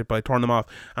about all the shit, but I turned them off.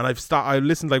 And I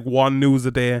listened to like one news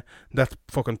a day. That's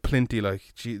fucking plenty. Like,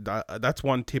 gee, that's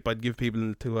one tip I'd give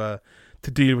people to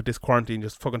deal with this quarantine.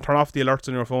 Just fucking turn off the alerts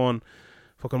on your phone.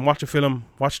 Fucking watch a film,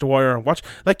 watch The Wire,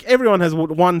 like everyone has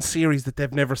one series that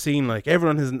they've never seen. Like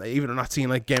everyone has either not seen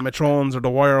like Game of Thrones or The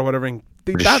Wire or whatever. And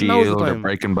The that now's the Shield or time.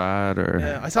 Breaking Bad or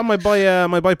Yeah, I saw my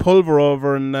boy Pulver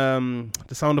over in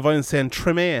The Sound of Violence saying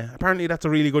Treme. Apparently that's a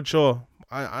really good show.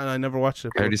 I never watched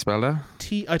it. how do you spell that?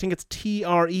 I think it's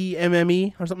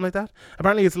TREMME or something like that.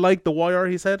 Apparently it's like The Wire,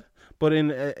 he said, but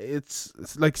it's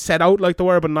like set out like The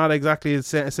Wire, but not exactly a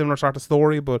similar sort of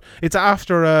story. But it's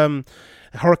after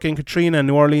Hurricane Katrina in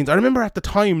New Orleans. I remember at the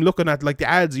time looking at like the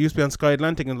ads. It used to be on Sky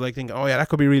Atlantic and like thinking, oh yeah, that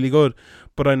could be really good.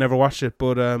 But I never watched it.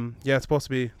 But yeah, it's supposed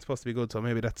to be good. So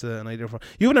maybe that's an idea for.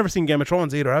 You've never seen Game of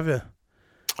Thrones either, have you?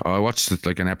 Oh, I watched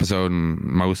like an episode and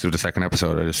most of the second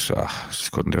episode. I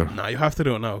just couldn't do it. No, you have to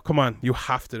do it now. Come on, you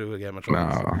have to do a Game of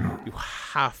Thrones. No. You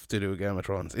have to do a Game of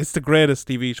Thrones. It's the greatest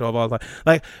TV show of all time.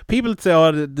 Like people say,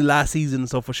 oh, the last season and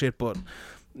stuff was shit, but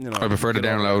you know, I prefer to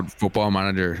download Football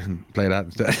Manager and play that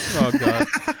instead. Oh god,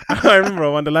 I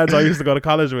remember one of the lads I used to go to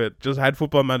college with just had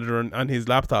Football Manager on his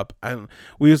laptop, and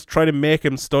we used to try to make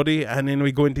him study, and then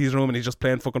we go into his room and he's just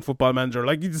playing fucking Football Manager.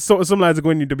 Like some lads are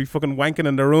going to be fucking wanking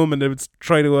in their room and they would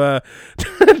try to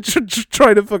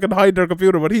try to fucking hide their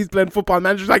computer, but he's playing Football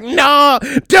Manager. He's like, no,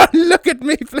 don't look at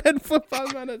me playing Football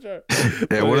Manager.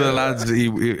 Yeah, one of the lads, he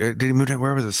did he move down,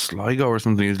 where was it, Sligo or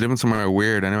something? He was living somewhere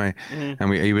weird anyway,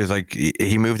 and he was like,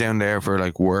 he moved down there for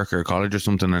like work or college or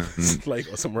something, and Like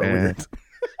somewhere weird.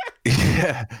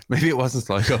 yeah, maybe it wasn't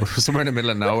Sligo, it was somewhere in the middle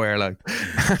of nowhere, like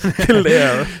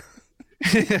Kildare.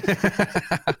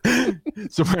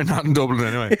 somewhere not in Dublin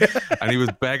anyway. And he was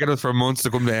begging us for months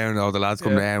to come down. Oh, the lads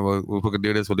come down, we'll fucking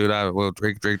do this, we'll do that, we'll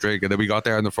drink. And then we got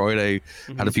there on the Friday,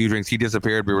 had a few drinks, he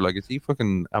disappeared. We were like, is he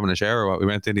fucking having a shower or what? We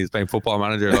went in, he's playing Football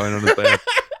Manager lying on his bed.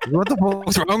 What the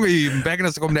fuck's wrong with you? You've been begging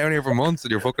us to come down here for months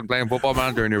and you're fucking playing Football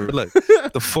Manager and you're like,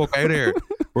 the fuck out of here.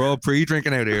 We're all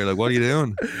pre-drinking out here. Like, what are you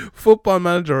doing? Football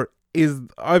Manager is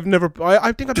I think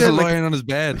I've Just played lying on his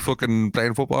bed fucking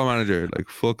playing Football Manager. Like,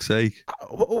 fuck's sake.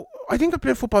 I think I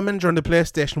played Football Manager on the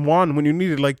PlayStation 1 when you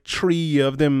needed like 3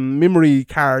 of them memory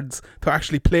cards to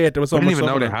actually play it. There was so I didn't much even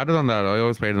know stuff they in it. had it on that. I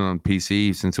always played it on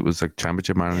PC since it was like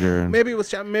Championship Manager. And Maybe it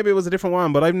was a different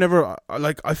one, but I've never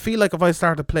I feel like if I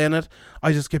started playing it,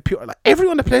 I just get pure. Like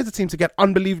everyone that plays it seems to get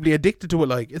unbelievably addicted to it.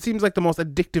 Like it seems like the most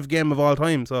addictive game of all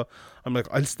time. So I'm like,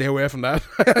 I'll stay away from that.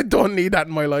 I don't need that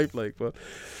in my life. Like, but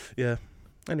yeah.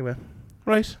 Anyway,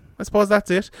 right. I suppose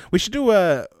that's it. We should do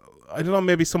I don't know,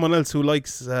 maybe someone else who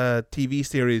likes TV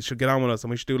series should get on with us,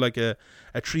 and we should do like a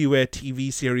 3-way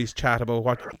TV series chat about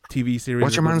what TV series.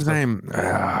 what's your man's name?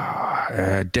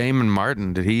 Damon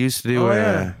Martin. Did he used to do? Oh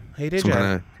yeah, he did. some Yeah.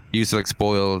 kind of, he used to like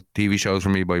spoil TV shows for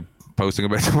me by posting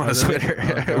about them on his Twitter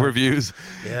Okay. reviews.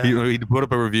 Yeah. He'd put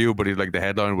up a review, but the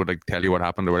headline would like tell you what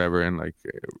happened or whatever in like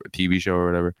a TV show or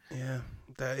whatever. Yeah.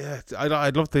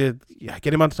 I'd love to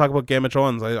get him on to talk about Game of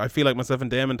Thrones. I feel like myself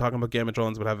and Damon talking about Game of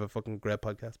Thrones would have a fucking great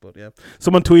podcast. But yeah,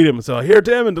 someone tweet him and say, "Here,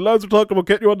 Damon, the lads are talking about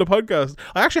getting you on the podcast."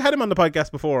 I actually had him on the podcast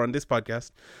before, on this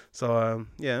podcast. So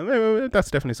yeah, maybe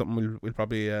that's definitely something we'll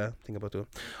probably think about doing.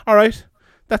 All right,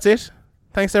 that's it.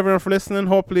 Thanks everyone for listening.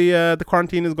 Hopefully the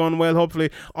quarantine is going well. Hopefully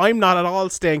I'm not at all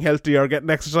staying healthy or getting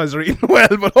exercise or eating well,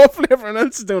 but hopefully everyone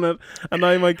else is doing it, and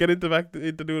I might get into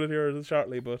doing it here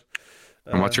shortly. But.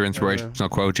 And what's your inspirational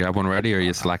quote? Do you have one ready, or are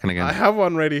you slacking again? I have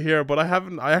one ready here, but I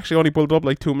haven't. I actually only pulled it up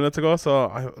like 2 minutes ago,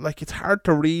 so it's hard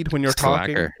to read when you're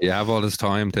talking. Slacker. You have all this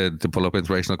time to pull up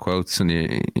inspirational quotes, and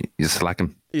you're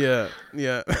slacking. Yeah.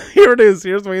 Here it is.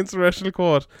 Here's my inspirational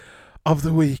quote of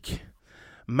the week: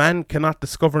 "Man cannot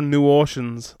discover new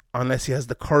oceans unless he has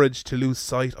the courage to lose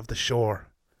sight of the shore."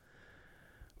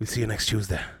 We'll see you next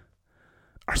Tuesday,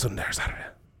 or Sunday, or Saturday.